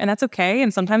know, and that's okay.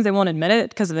 And sometimes they won't admit it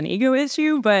because of an ego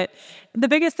issue. But the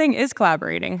biggest thing is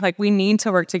collaborating. Like we need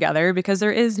to work together because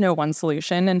there is no one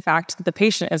solution. In fact, the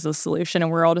patient is the solution,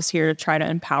 and we're all just here to try to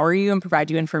empower you and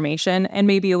provide you information and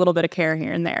maybe a little bit of care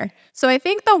here and there. So I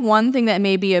think the one thing that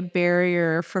may be a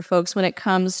barrier for folks when it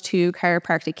comes to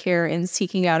chiropractic care and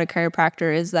seeking out a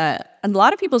chiropractor is that a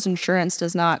lot of people's insurance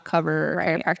does not cover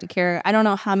chiropractic care. I don't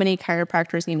know how many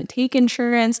chiropractors even take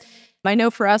insurance. I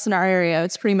know for us in our area,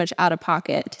 it's pretty much out of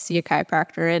pocket to see a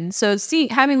chiropractor. And so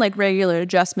having like regular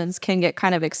adjustments can get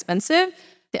kind of expensive.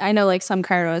 I know like some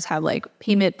chiros have like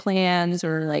payment plans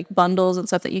or like bundles and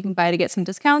stuff that you can buy to get some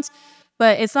discounts,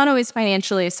 but it's not always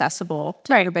financially accessible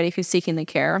to everybody who's seeking the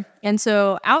care. And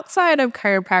so outside of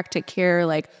chiropractic care,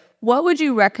 like what would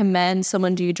you recommend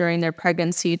someone do during their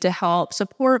pregnancy to help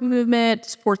support movement,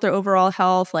 support their overall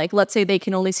health? Like, let's say they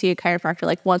can only see a chiropractor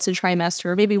like once a trimester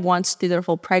or maybe once through their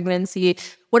whole pregnancy.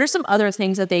 What are some other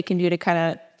things that they can do to kind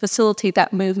of facilitate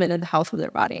that movement and the health of their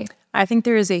body? I think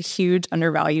there is a huge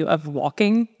undervalue of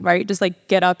walking, right? Just like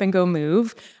get up and go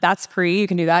move. That's free. You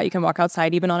can do that. You can walk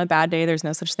outside even on a bad day. There's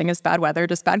no such thing as bad weather,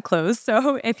 just bad clothes.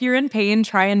 So if you're in pain,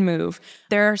 try and move.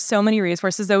 There are so many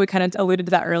resources, though. We kind of alluded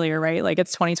to that earlier, right? Like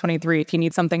it's 2023. If you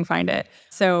need something, find it.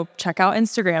 So check out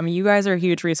Instagram. You guys are a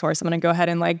huge resource. I'm going to go ahead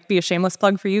and like be a shameless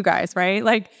plug for you guys, right?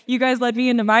 Like you guys led me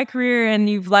into my career and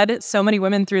you've led so many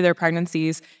women through their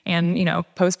pregnancies and,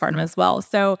 postpartum as well.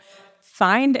 So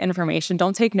find information.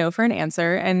 Don't take no for an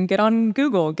answer and get on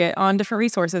Google, get on different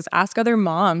resources, ask other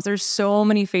moms. There's so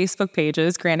many Facebook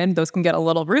pages. Granted, those can get a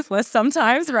little ruthless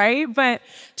sometimes, right? But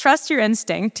trust your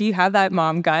instinct. You have that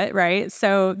mom gut, right?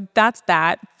 So that's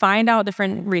that. Find out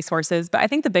different resources. But I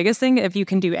think the biggest thing, if you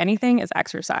can do anything, is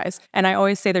exercise. And I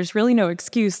always say there's really no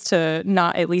excuse to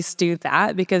not at least do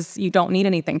that because you don't need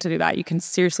anything to do that. You can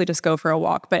seriously just go for a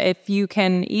walk. But if you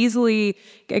can easily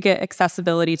get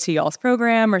accessibility to y'all's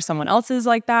program or someone else's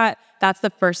like that, that's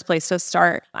the first place to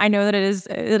start. I know that it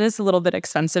is a little bit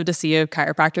expensive to see a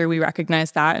chiropractor. We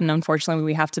recognize that. And unfortunately,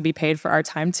 we have to be paid for our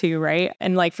time too, right?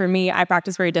 And like for me, I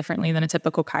practice very differently than a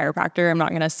typical chiropractor. I'm not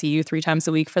going to see you 3 times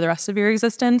a week for the rest of your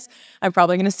existence. I'm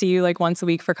probably going to see you like once a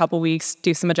week for a couple weeks,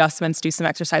 do some adjustments, do some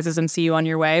exercises, and see you on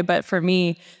your way. But for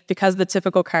me, because the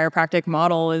typical chiropractic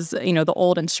model is, the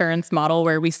old insurance model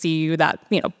where we see you that,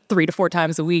 3 to 4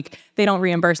 times a week, they don't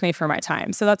reimburse me for my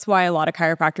time. So that's why a lot of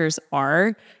chiropractors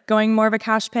are going more of a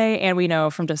cash pay. And we know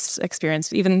from just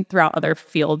experience, even throughout other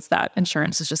fields, that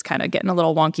insurance is just kind of getting a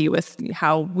little wonky with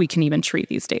how we can even treat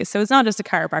these days. So it's not just a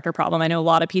chiropractor problem. I know a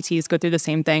lot of PTs go through the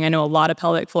same thing. I know a lot of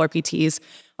pelvic floor PTs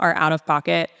are out of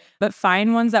pocket, but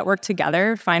find ones that work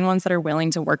together, find ones that are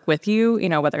willing to work with you,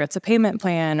 whether it's a payment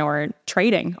plan or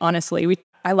trading. Honestly,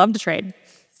 I love to trade.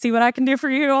 See what I can do for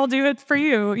you, I'll do it for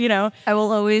you, I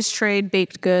will always trade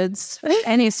baked goods for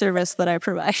any service that I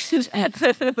provide.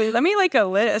 Let me like a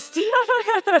list.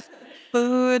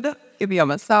 Food, give me a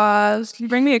massage.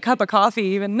 Bring me a cup of coffee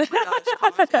even.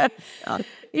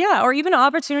 Yeah, or even an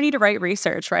opportunity to write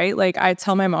research, right? Like I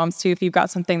tell my moms too, if you've got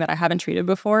something that I haven't treated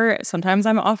before, sometimes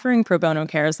I'm offering pro bono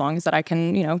care as long as that I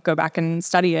can, go back and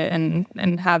study it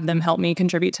and have them help me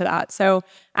contribute to that. So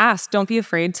ask, don't be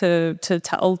afraid to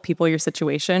tell people your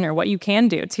situation or what you can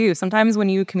do too. Sometimes when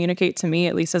you communicate to me,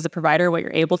 at least as a provider, what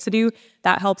you're able to do,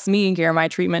 that helps me gear my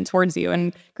treatment towards you.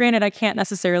 And granted, I can't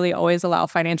necessarily always allow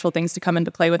financial things to come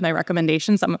into play with my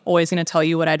recommendations. I'm always going to tell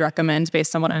you what I'd recommend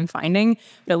based on what I'm finding,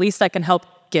 but at least I can help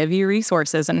give you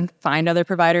resources and find other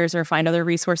providers or find other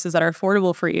resources that are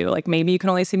affordable for you. Like maybe you can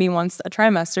only see me once a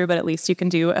trimester, but at least you can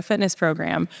do a fitness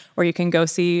program, or you can go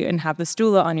see and have the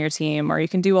doula on your team, or you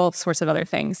can do all sorts of other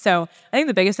things. So I think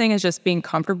the biggest thing is just being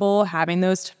comfortable having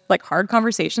those like hard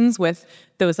conversations with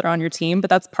those that are on your team. But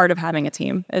that's part of having a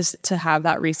team, is to have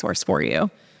that resource for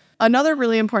you. Another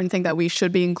really important thing that we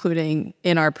should be including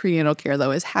in our prenatal care,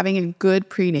 though, is having a good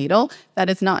prenatal that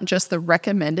is not just the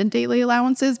recommended daily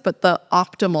allowances, but the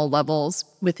optimal levels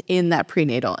within that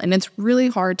prenatal. And it's really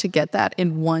hard to get that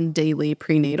in one daily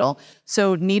prenatal.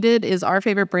 So Needed is our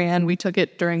favorite brand. We took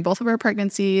it during both of our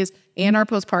pregnancies and our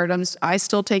postpartums. I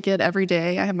still take it every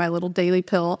day. I have my little daily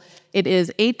pill. It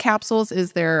is 8 capsules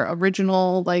is their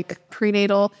original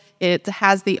prenatal. It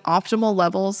has the optimal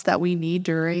levels that we need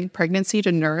during pregnancy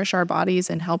to nourish our bodies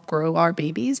and help grow our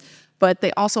babies. But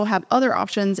they also have other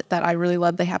options that I really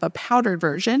love. They have a powdered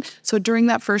version. So during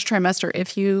that first trimester,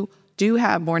 if you do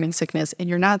have morning sickness and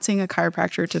you're not seeing a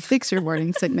chiropractor to fix your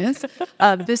morning sickness,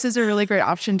 this is a really great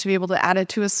option to be able to add it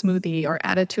to a smoothie or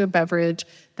add it to a beverage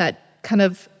that kind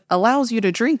of allows you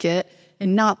to drink it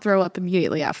and not throw up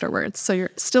immediately afterwards. So you're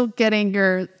still getting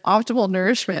your optimal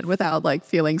nourishment without like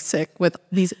feeling sick with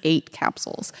these 8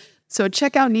 capsules. So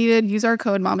check out Needed. Use our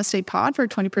code MAMASTAYPOD for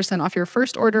 20% off your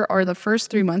first order or the first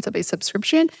 3 months of a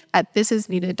subscription at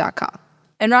thisisneeded.com.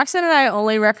 And Roxanne and I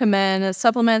only recommend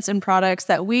supplements and products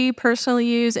that we personally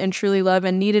use and truly love.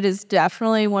 And Needed is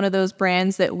definitely one of those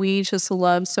brands that we just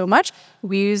love so much.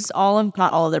 We use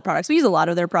not all of their products. We use a lot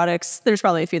of their products. There's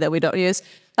probably a few that we don't use.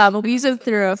 But we use it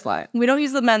through we don't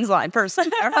use the men's line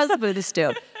personally. Our husbands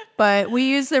do. But we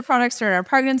use their products during our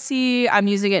pregnancy. I'm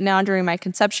using it now during my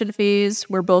conception phase.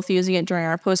 We're both using it during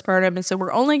our postpartum. And so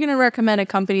we're only going to recommend a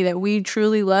company that we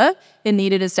truly love. And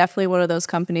Needed is definitely one of those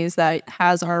companies that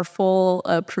has our full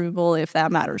approval if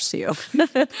that matters to you.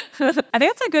 I think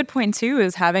that's a good point too,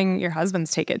 is having your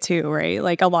husbands take it too, right?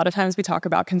 Like a lot of times we talk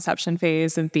about conception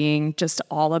phase and being just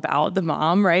all about the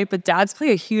mom, right? But dads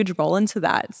play a huge role into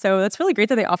that. So that's really great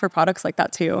that they offer products like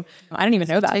that too. I didn't even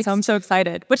know that. So I'm so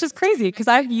excited, which is crazy because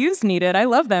I've used Needed. I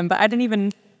love them, but it didn't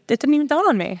even dawn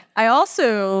on me. I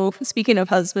also, speaking of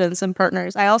husbands and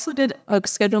partners, I also did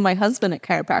schedule my husband a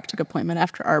chiropractic appointment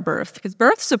after our birth because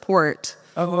birth support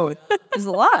is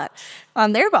a lot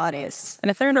on their bodies.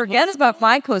 And if they're forget about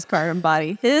my postpartum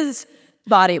body, his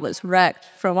body was wrecked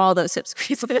from all those hip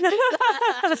squeezes.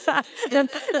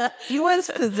 He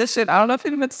was positioned. I don't know if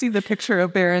anyone see the picture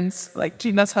of Baron's, like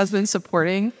Gina's husband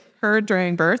supporting her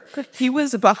during birth. He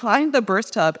was behind the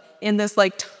birth tub in this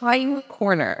like tiny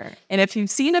corner. And if you've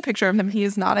seen a picture of him, he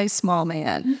is not a small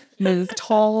man. He is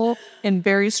tall and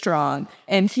very strong.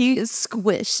 And he is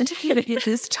squished in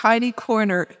this tiny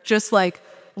corner, just like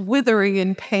withering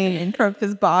in pain from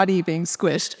his body being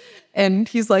squished. And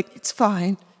he's like, it's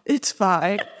fine. It's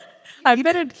fine.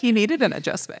 He needed an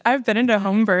adjustment. I've been into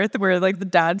home birth where like the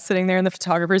dad's sitting there and the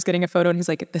photographer's getting a photo and he's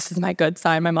like, this is my good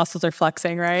side. My muscles are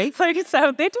flexing, right? Like,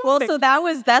 so they told me. So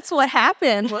that's what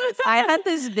happened. Was I had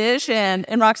this vision,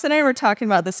 and Roxanne and I were talking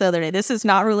about this the other day. This is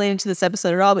not related to this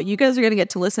episode at all, but you guys are going to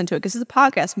get to listen to it because it's a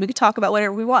podcast and we can talk about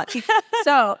whatever we want.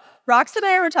 So Roxanne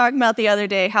and I were talking about the other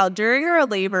day how during our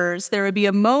labors, there would be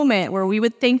a moment where we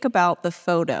would think about the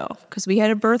photo because we had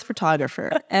a birth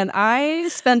photographer. And I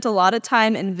spent a lot of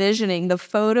time envisioning the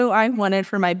photo I wanted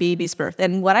for my baby's birth.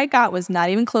 And what I got was not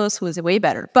even close, was way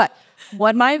better. But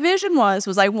what my vision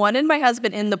was I wanted my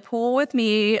husband in the pool with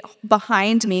me,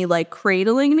 behind me, like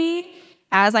cradling me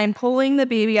as I'm pulling the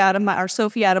baby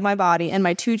Sophie out of my body. And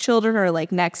my 2 children are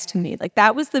like next to me. Like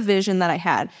that was the vision that I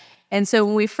had. And so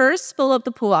when we first filled up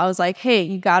the pool, I was like, hey,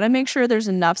 you got to make sure there's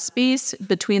enough space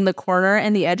between the corner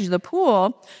and the edge of the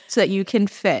pool so that you can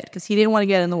fit, because he didn't want to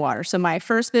get in the water. So my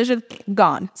first vision,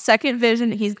 gone. Second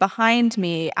vision, he's behind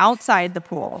me outside the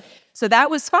pool. So that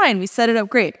was fine. We set it up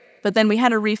great. But then we had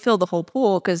to refill the whole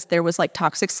pool because there was like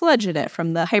toxic sludge in it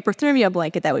from the hyperthermia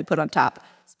blanket that we put on top.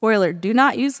 Spoiler, do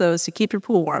not use those to keep your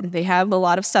pool warm. They have a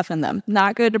lot of stuff in them.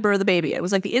 Not good to birth the baby. It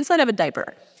was like the inside of a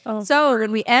diaper. Oh. So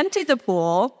when we emptied the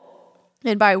pool,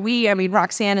 and by we, I mean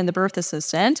Roxanne and the birth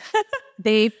assistant,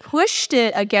 they pushed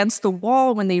it against the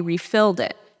wall when they refilled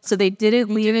it. So they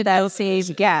didn't leave it that same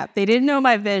gap. They didn't know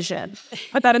my vision.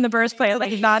 Put that in the birth plate.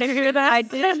 Like, not hear that? I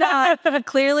did not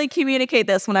clearly communicate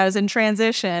this when I was in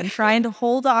transition, trying to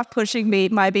hold off pushing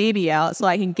my baby out so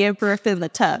I can give birth in the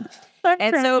tub.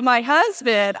 And so my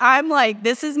husband, I'm like,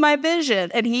 this is my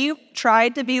vision. And he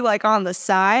tried to be like on the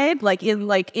side, like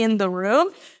in the room.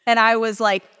 And I was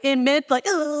like in mid, like,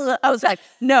 ugh. I was like,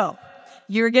 no,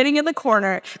 you're getting in the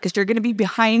corner because you're going to be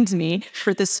behind me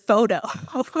for this photo.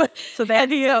 So that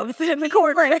he was in the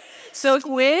corner. So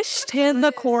squished in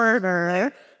the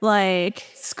corner, like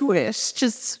squished,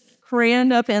 just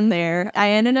crammed up in there.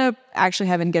 I ended up actually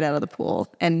having to get out of the pool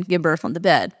and give birth on the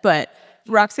bed. But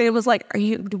Roxanne was like,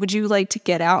 would you like to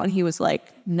get out? And he was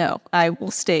like, no, I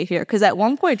will stay here. Because at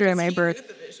one point during my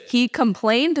birth, he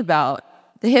complained about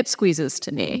the hip squeezes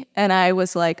to me. And I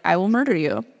was like, I will murder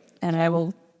you. And I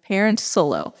will parent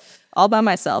solo, all by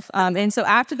myself. And so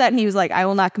after that, he was like, I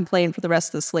will not complain for the rest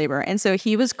of this labor. And so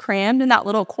he was crammed in that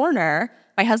little corner.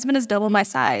 My husband is double my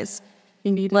size.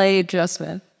 You need like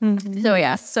adjustment. Mm-hmm. So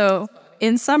yeah, so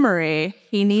in summary,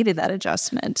 he needed that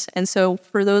adjustment. And so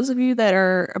for those of you that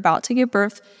are about to give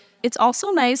birth, it's also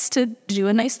nice to do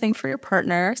a nice thing for your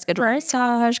partner, schedule a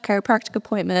massage, chiropractic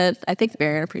appointment. I think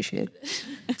Baron appreciated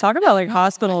it. Talk about like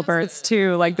hospital births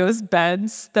too, like those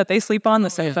beds that they sleep on, the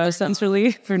sofa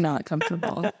essentially. They're not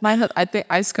comfortable. I think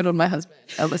I scheduled my husband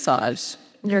a massage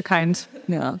You're kind.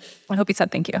 Yeah. I hope he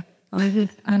said thank you. I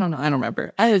don't know. I don't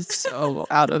remember. I was so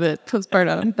out of it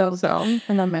postpartum. So,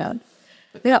 and I'm mad.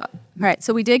 Yeah. All right.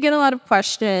 So we did get a lot of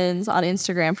questions on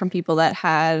Instagram from people that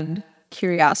had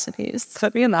curiosities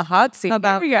Put me in the hot seat.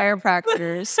 about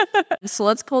chiropractors. So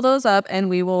let's pull those up and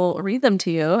we will read them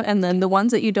to you. And then the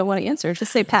ones that you don't want to answer,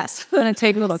 just say pass. I'm going to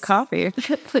take a little coffee.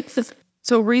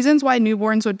 So reasons why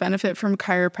newborns would benefit from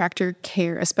chiropractor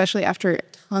care, especially after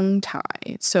tongue tie.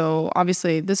 So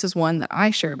obviously this is one that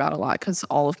I share about a lot because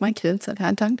all of my kids have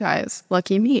had tongue ties.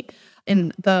 Lucky me.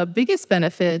 And the biggest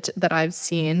benefit that I've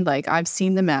seen, like I've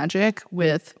seen the magic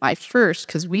with my first,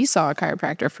 because we saw a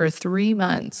chiropractor for 3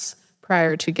 months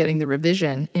prior to getting the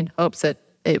revision in hopes that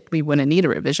we wouldn't need a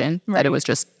revision, that it was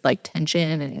just like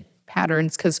tension and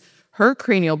patterns, because her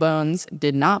cranial bones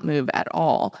did not move at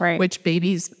all, which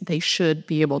babies, they should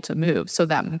be able to move. So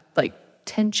that like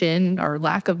tension or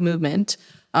lack of movement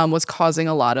was causing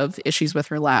a lot of issues with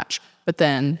her latch. But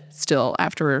then still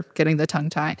after getting the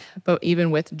tongue tie, but even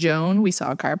with Joan, we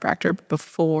saw a chiropractor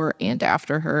before and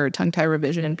after her tongue tie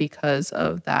revision because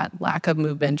of that lack of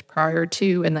movement prior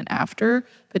to and then after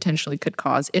potentially could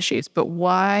cause issues. But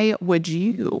why would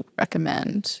you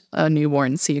recommend a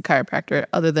newborn see a chiropractor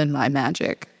other than my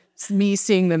magic? It's me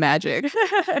seeing the magic.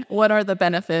 What are the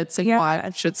benefits and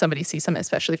why should somebody see some,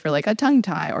 especially for like a tongue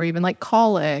tie or even like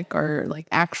colic or like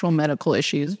actual medical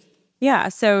issues? Yeah,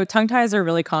 so tongue ties are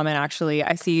really common, actually.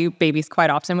 I see babies quite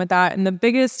often with that. And the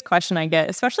biggest question I get,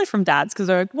 especially from dads, because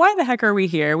they're like, why the heck are we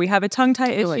here? We have a tongue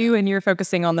tie issue and you're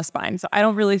focusing on the spine. So I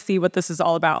don't really see what this is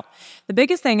all about. The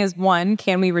biggest thing is, one,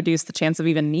 can we reduce the chance of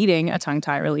even needing a tongue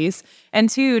tie release?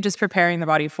 And two, just preparing the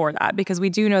body for that. Because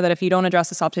we do know that if you don't address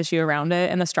the soft tissue around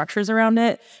it and the structures around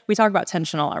it, we talk about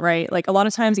tension a lot, right? Like a lot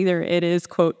of times either it is,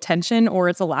 quote, tension or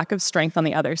it's a lack of strength on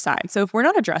the other side. So if we're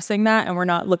not addressing that and we're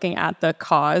not looking at the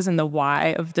cause and the why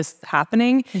of this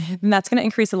happening, then that's going to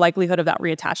increase the likelihood of that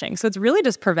reattaching. So it's really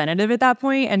just preventative at that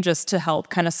point and just to help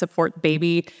kind of support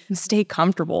baby stay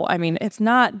comfortable. I mean, it's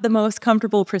not the most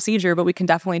comfortable procedure, but we can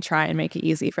definitely try and make it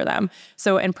easy for them.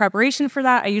 So in preparation for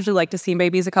that, I usually like to see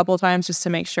babies a couple of times just to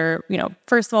make sure,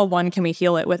 first of all, one, can we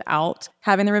heal it without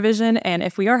having the revision? And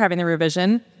if we are having the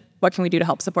revision, what can we do to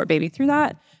help support baby through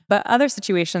that? But other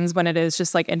situations when it is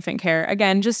just like infant care,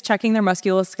 again, just checking their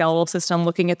musculoskeletal system,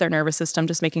 looking at their nervous system,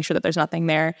 just making sure that there's nothing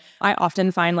there. I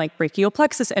often find like brachial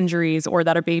plexus injuries or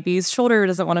that a baby's shoulder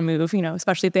doesn't want to move,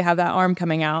 especially if they have that arm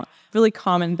coming out. Really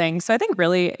common things. So I think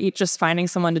really just finding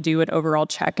someone to do an overall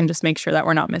check and just make sure that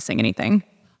we're not missing anything.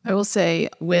 I will say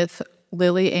with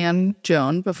Lily and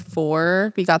Joan,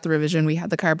 before we got the revision, we had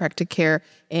the chiropractic care,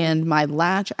 and my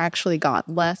latch actually got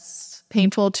less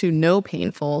painful to no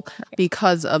painful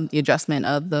because of the adjustment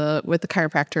with the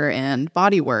chiropractor and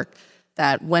body work.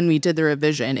 That when we did the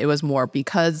revision, it was more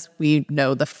because we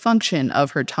know the function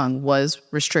of her tongue was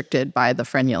restricted by the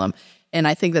frenulum. And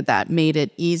I think that made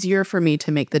it easier for me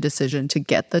to make the decision to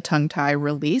get the tongue tie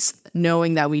released,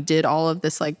 knowing that we did all of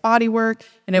this like body work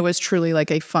and it was truly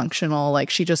like a functional, like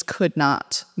she just could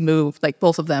not move, like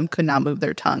both of them could not move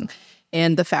their tongue.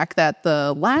 And the fact that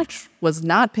the latch was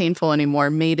not painful anymore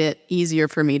made it easier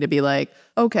for me to be like,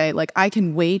 okay, like I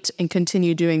can wait and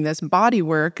continue doing this body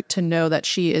work to know that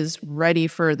she is ready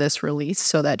for this release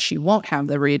so that she won't have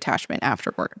the reattachment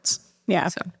afterwards. Yeah,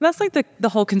 so that's like the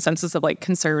whole consensus of like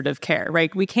conservative care,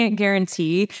 right? We can't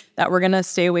guarantee that we're going to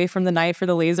stay away from the knife or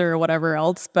the laser or whatever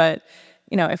else. But,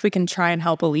 if we can try and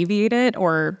help alleviate it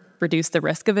or reduce the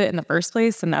risk of it in the first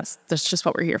place, and that's just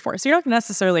what we're here for. So you're not going to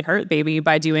necessarily hurt baby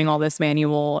by doing all this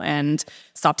manual and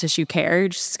soft tissue care. You're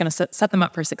just going to set them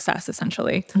up for success,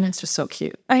 essentially. And it's just so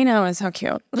cute. I know, it's so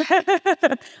cute.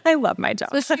 I love my job.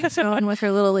 So she's going with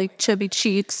her little like chubby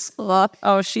cheeks.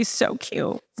 Oh, she's so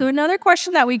cute. So another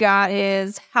question that we got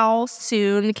is, how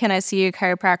soon can I see a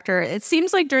chiropractor? It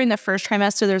seems like during the first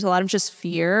trimester, there's a lot of just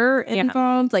fear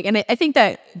involved. Like, and I think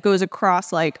that goes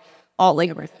across like all,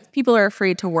 like people are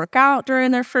afraid to work out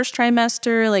during their first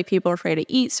trimester. Like people are afraid to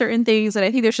eat certain things. And I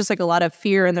think there's just like a lot of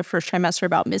fear in the first trimester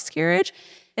about miscarriage.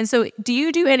 And so do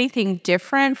you do anything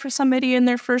different for somebody in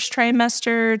their first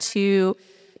trimester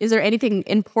is there anything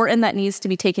important that needs to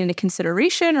be taken into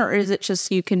consideration, or is it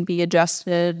just you can be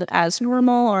adjusted as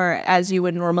normal or as you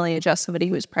would normally adjust somebody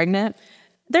who is pregnant?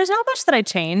 There's not much that I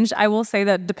change. I will say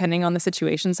that depending on the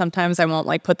situation, sometimes I won't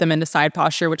like put them into side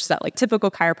posture, which is that like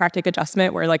typical chiropractic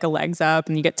adjustment where like a leg's up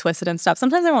and you get twisted and stuff.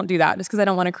 Sometimes I won't do that just because I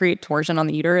don't want to create torsion on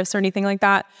the uterus or anything like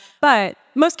that. But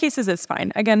most cases it's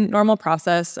fine. Again, normal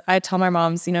process. I tell my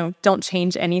moms, don't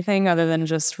change anything other than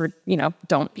just,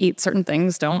 don't eat certain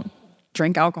things. Don't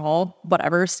drink alcohol,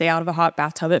 whatever, stay out of a hot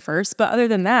bathtub at first. But other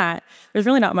than that, there's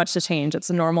really not much to change. It's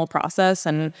a normal process,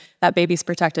 and that baby's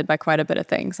protected by quite a bit of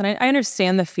things. And I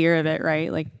understand the fear of it,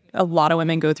 right? Like a lot of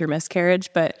women go through miscarriage,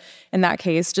 but in that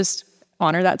case, just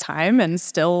honor that time and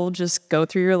still just go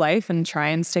through your life and try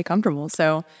and stay comfortable.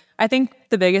 So I think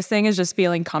the biggest thing is just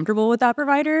feeling comfortable with that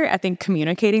provider. I think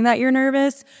communicating that you're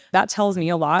nervous, that tells me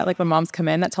a lot. Like when moms come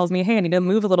in, that tells me, hey, I need to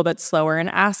move a little bit slower and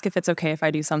ask if it's okay if I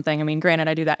do something. I mean, granted,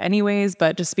 I do that anyways,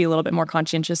 but just be a little bit more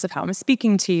conscientious of how I'm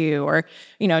speaking to you or,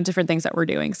 different things that we're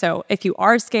doing. So if you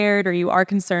are scared or you are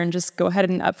concerned, just go ahead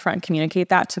and upfront communicate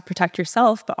that to protect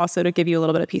yourself, but also to give you a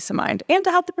little bit of peace of mind and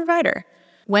to help the provider.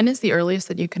 When is the earliest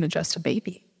that you can adjust a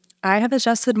baby? I have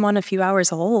adjusted one a few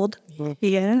hours old.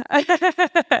 Yeah.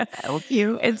 Help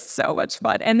you. It's so much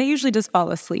fun. And they usually just fall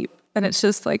asleep. And it's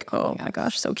just like, oh my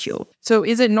gosh, so cute. So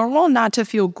is it normal not to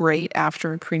feel great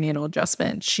after a prenatal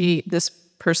adjustment? This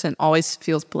person always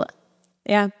feels blah.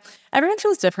 Yeah. Everyone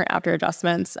feels different after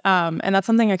adjustments. And that's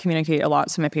something I communicate a lot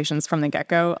to my patients from the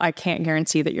get-go. I can't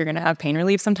guarantee that you're going to have pain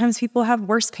relief. Sometimes people have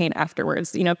worse pain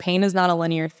afterwards. Pain is not a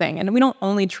linear thing. And we don't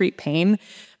only treat pain.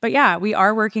 But yeah, we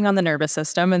are working on the nervous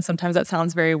system. And sometimes that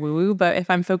sounds very woo-woo. But if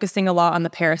I'm focusing a lot on the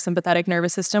parasympathetic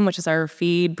nervous system, which is our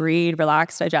feed, breathe,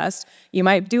 relax, digest, you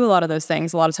might do a lot of those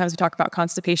things. A lot of times we talk about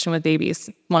constipation with babies.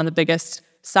 One of the biggest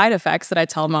side effects that I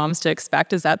tell moms to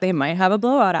expect is that they might have a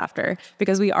blowout after,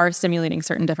 because we are stimulating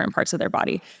certain different parts of their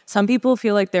body. Some people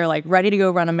feel like they're like ready to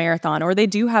go run a marathon, or they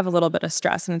do have a little bit of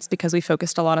stress, and it's because we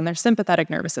focused a lot on their sympathetic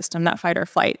nervous system, that fight or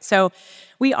flight. So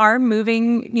we are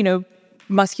moving,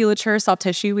 musculature, soft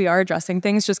tissue, we are addressing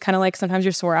things, just kind of like sometimes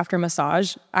you're sore after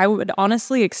massage. I would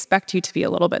honestly expect you to be a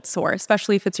little bit sore,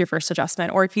 especially if it's your first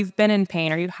adjustment, or if you've been in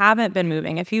pain, or you haven't been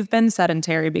moving, if you've been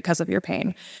sedentary because of your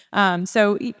pain.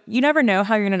 So you never know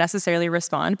how you're going to necessarily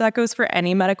respond, but that goes for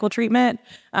any medical treatment.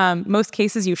 Most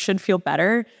cases you should feel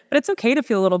better, but it's okay to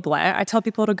feel a little blah. I tell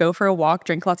people to go for a walk,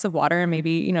 drink lots of water, and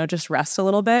maybe, just rest a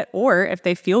little bit. Or if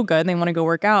they feel good and they want to go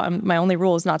work out, my only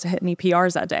rule is not to hit any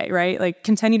PRs that day, right? Like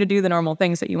continue to do the normal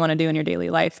things that you want to do in your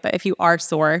daily life. But if you are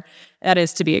sore, that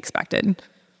is to be expected.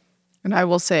 And I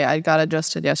will say I got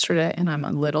adjusted yesterday and I'm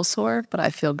a little sore, but I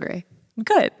feel great.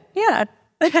 Good. Yeah.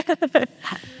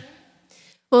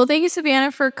 Well, thank you,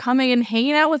 Savannah, for coming and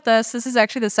hanging out with us. This is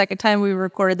actually the second time we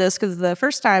recorded this, because the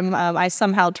first time I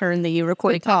somehow turned the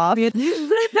recording off. I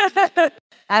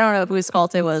don't know whose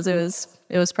fault it was. It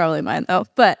was probably mine, though.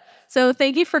 But so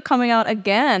thank you for coming out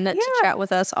again to chat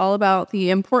with us all about the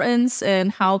importance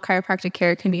and how chiropractic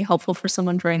care can be helpful for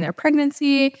someone during their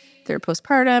pregnancy, their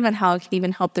postpartum, and how it can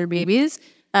even help their babies.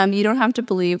 You don't have to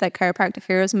believe that chiropractic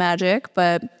care is magic,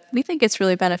 but we think it's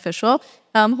really beneficial.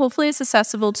 Hopefully it's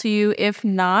accessible to you. If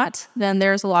not, then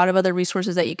there's a lot of other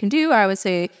resources that you can do. I would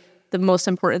say the most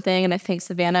important thing, and I think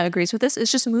Savannah agrees with this,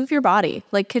 is just move your body.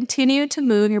 Like continue to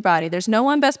move your body. There's no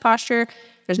one best posture.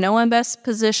 There's no one best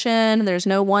position. There's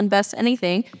no one best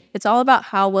anything. It's all about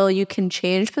how well you can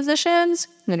change positions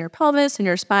in your pelvis and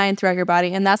your spine throughout your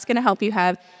body. And that's going to help you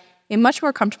have a much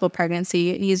more comfortable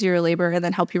pregnancy, easier labor, and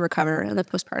then help you recover in the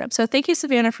postpartum. So thank you,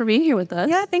 Savannah, for being here with us.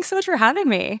 Yeah, thanks so much for having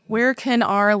me. Where can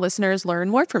our listeners learn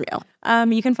more from you?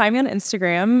 You can find me on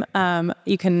Instagram.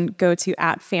 You can go to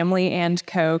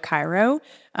 @family&co-chiro.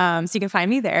 So you can find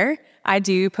me there. I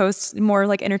do post more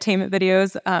like entertainment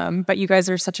videos, but you guys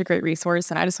are such a great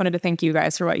resource. And I just wanted to thank you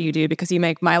guys for what you do, because you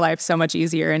make my life so much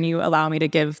easier and you allow me to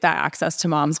give that access to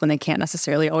moms when they can't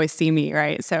necessarily always see me,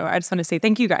 right? So I just want to say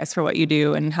thank you guys for what you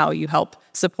do and how you help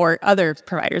support other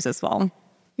providers as well.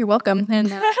 You're welcome.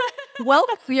 And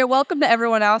you're welcome to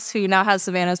everyone else who now has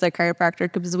Savannah as their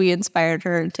chiropractor, because we inspired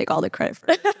her and take all the credit for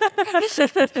it.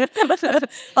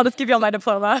 I'll just give you all my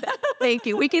diploma. Thank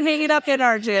you. We can hang it up in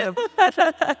our gym.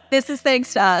 This is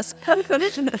thanks to us.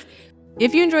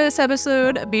 If you enjoy this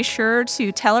episode, be sure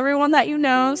to tell everyone that you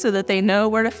know, so that they know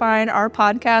where to find our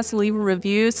podcast. Leave a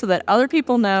review so that other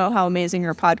people know how amazing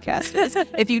your podcast is.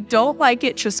 If you don't like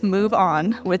it, just move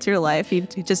on with your life. You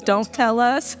just don't tell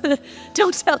us.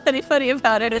 Don't tell anybody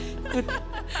about it.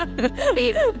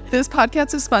 This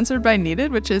podcast is sponsored by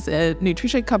Needed, which is a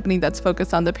nutrition company that's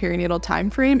focused on the perinatal time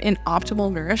frame and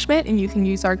optimal nourishment. And you can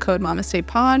use our code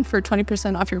MAMASTAYPOD for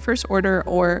 20% off your first order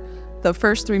or the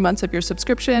first 3 months of your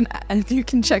subscription. And you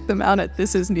can check them out at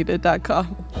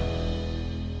thisisneeded.com.